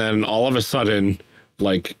 And then all of a sudden,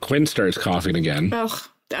 like Quinn starts coughing again. Ugh,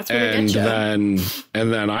 that's what it gets you.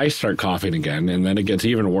 And then I start coughing again, and then it gets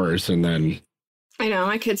even worse. And then I know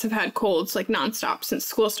my kids have had colds like nonstop since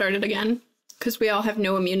school started again, because we all have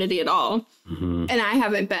no immunity at all. And I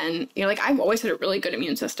haven't been, you know, like I've always had a really good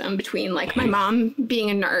immune system between like my mom being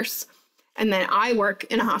a nurse, and then I work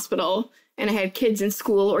in a hospital, and I had kids in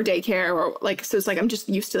school or daycare, or like, so it's like I'm just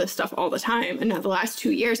used to this stuff all the time. And now the last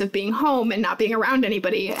 2 years of being home and not being around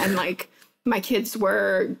anybody, and like my kids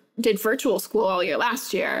did virtual school all year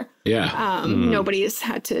last year. Yeah. Nobody's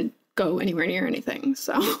had to go anywhere near anything.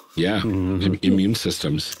 So yeah, immune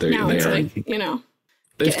systems. Now it's like, you know.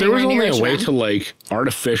 If there was only a way to like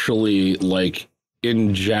artificially like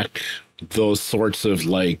inject those sorts of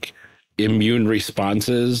like immune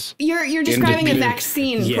responses. You're describing a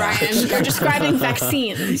vaccine, Brian. You're describing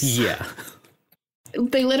vaccines. Yeah.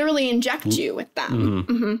 They literally inject you with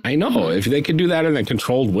them. I know. If they could do that in a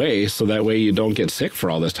controlled way, so that way you don't get sick for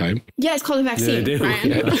all this time. Yeah, it's called a vaccine, they do. Ryan.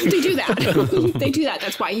 Yeah. They do that. They do that.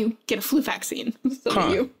 That's why you get a flu vaccine. So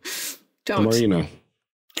that you The don't. more you know.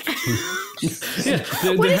 Yeah,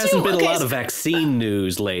 there hasn't been a lot of vaccine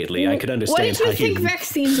news lately. I could understand What did you think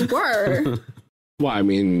vaccines were? Well, I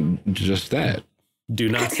mean, just that. Do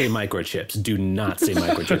not say microchips. Do not say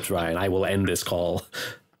microchips, Ryan. I will end this call.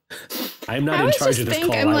 I'm not in charge of this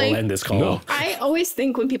call. I will end this call. No. I always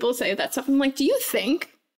think when people say that stuff, I'm like, do you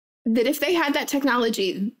think that if they had that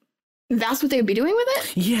technology, that's what they would be doing with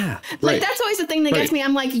it? Yeah. Like, Right. that's always the thing that gets me.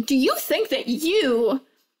 I'm like, do you think that you,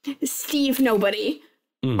 Steve Nobody,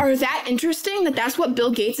 are that interesting that that's what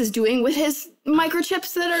Bill Gates is doing with his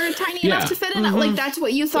microchips that are tiny enough to fit in? Like, that's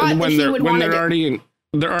what you thought that he would want to do.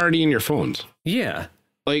 They're already in your phones. Yeah.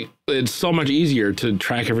 Like, it's so much easier to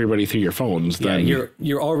track everybody through your phones than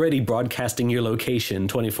You're already broadcasting your location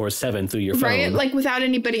 24/7 through your phone. Right? Like, without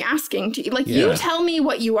anybody asking. You tell me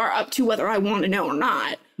what you are up to, whether I want to know or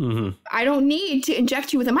not. I don't need to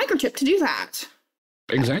inject you with a microchip to do that.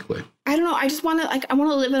 Exactly. I don't know. I just want to, I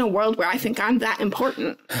want to live in a world where I think I'm that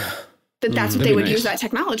important. That's what they would use that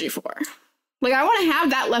technology for. Like, I want to have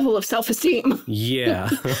that level of self-esteem. Yeah.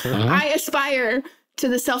 I aspire to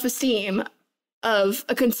the self-esteem of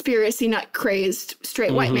a conspiracy nut crazed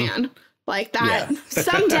straight white man. Like that. Yeah.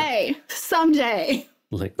 Someday.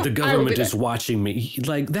 Like, the government is watching me.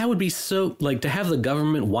 Like, that would be so, like, to have the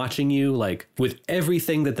government watching you, like, with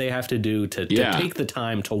everything that they have to do to take the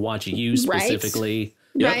time to watch you specifically.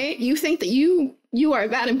 Yep. Right? You think that you are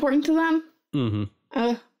that important to them?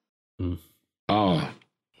 Oh,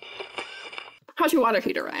 How's your water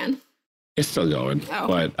heater, Ryan? it's still going. Oh.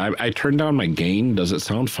 But I turned down my gain. Does it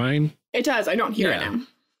sound fine? It does. I don't hear it now.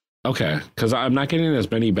 Okay, because I'm not getting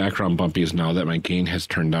as many background bumpies now that my gain has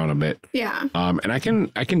turned down a bit. Yeah. And I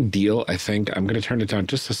can deal. I think I'm gonna turn it down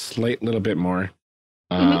just a slight little bit more.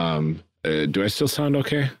 Do I still sound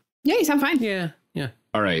okay? Yeah, you sound fine. Yeah. Yeah.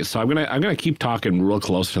 All right, so I'm gonna keep talking real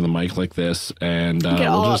close to the mic like this, and Get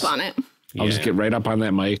all up on it. I'll just get right up on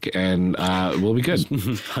that mic, and we'll be good.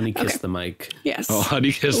 Honey kiss the mic. Yes. Oh,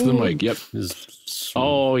 honey kiss the mic. Yep.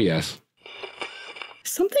 Oh yes.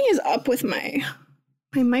 Something is up with my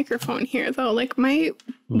microphone here, though. Like, my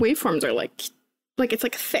waveforms are like it's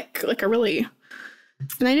like thick, like a really,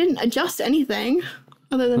 and I didn't adjust anything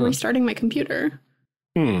other than restarting my computer.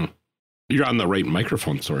 You're on the right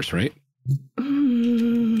microphone source, right?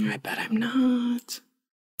 I bet I'm not.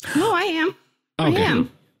 No, I am. Okay. I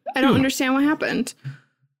am. I don't understand what happened.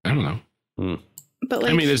 I don't know. But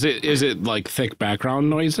like, I mean, is it like thick background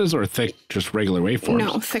noises or thick just regular waveforms?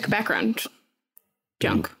 no, thick background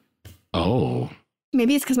junk. Oh.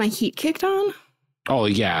 Maybe it's because my heat kicked on. Oh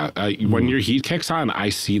yeah. When your heat kicks on, I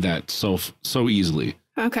see that so easily.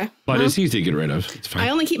 Okay. But well, it's easy to get rid of. It's fine. I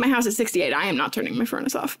only keep my house at 68. I am not turning my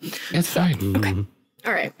furnace off. It's fine. Okay.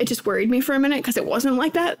 All right. It just worried me for a minute because it wasn't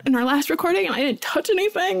like that in our last recording and I didn't touch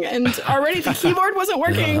anything and already the keyboard wasn't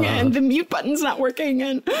working and the mute button's not working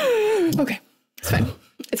and okay. It's fine.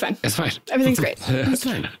 It's fine. It's fine. Everything's great. It's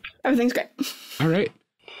fine. Everything's great. All right.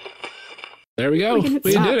 There we go. We hit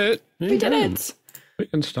stop. did it. We did it. We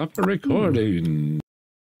can stop the recording.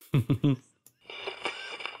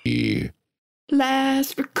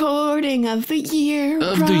 Last recording of the year.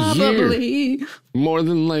 Of the year. probably. More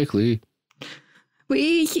than likely.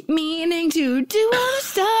 We keep meaning to do other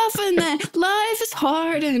stuff and that life is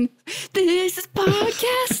hard and this is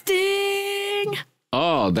podcasting.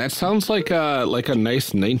 Oh, that sounds like a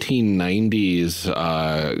nice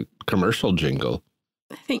 1990s commercial jingle.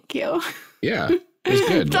 Thank you. Yeah, it's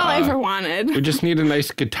good. That's all I ever wanted. We just need a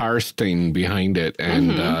nice guitar sting behind it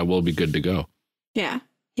and we'll be good to go. Yeah.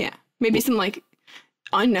 Yeah. Maybe some like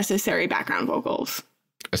unnecessary background vocals.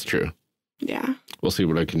 That's true. Yeah. We'll see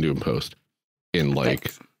what I can do in post in like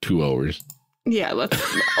Thanks. 2 hours. Yeah. Let's,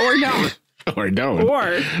 or don't. Or don't.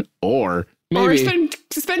 Or maybe. Or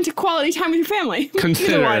spend quality time with your family.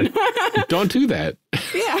 Consider. Either one. Don't do that.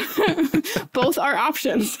 Yeah. Both are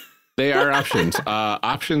options. They are options.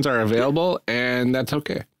 Options are available, and that's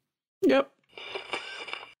okay. Yep.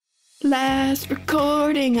 Last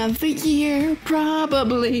recording of the year,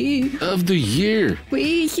 probably. Of the year.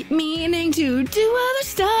 We keep meaning to do other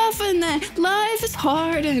stuff, and that life is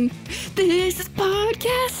hard, and this is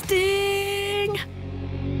podcasting.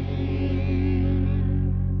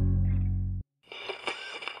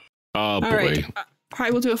 Oh, boy. All right.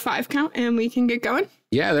 Probably we'll do a 5 count, and we can get going.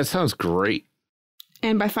 Yeah, that sounds great.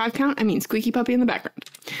 And by 5 count, I mean squeaky puppy in the background.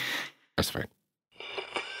 That's fine.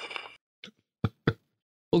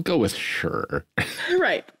 We'll go with sure. All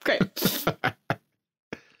right. Great.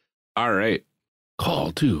 All right.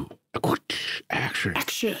 Call to action.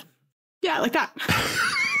 Action. Yeah, like that.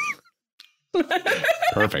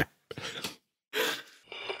 Perfect.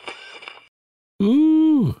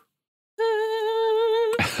 Ooh.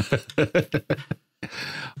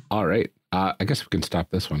 All right. I guess we can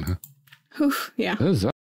stop this one, huh? Oof, yeah. This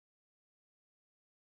is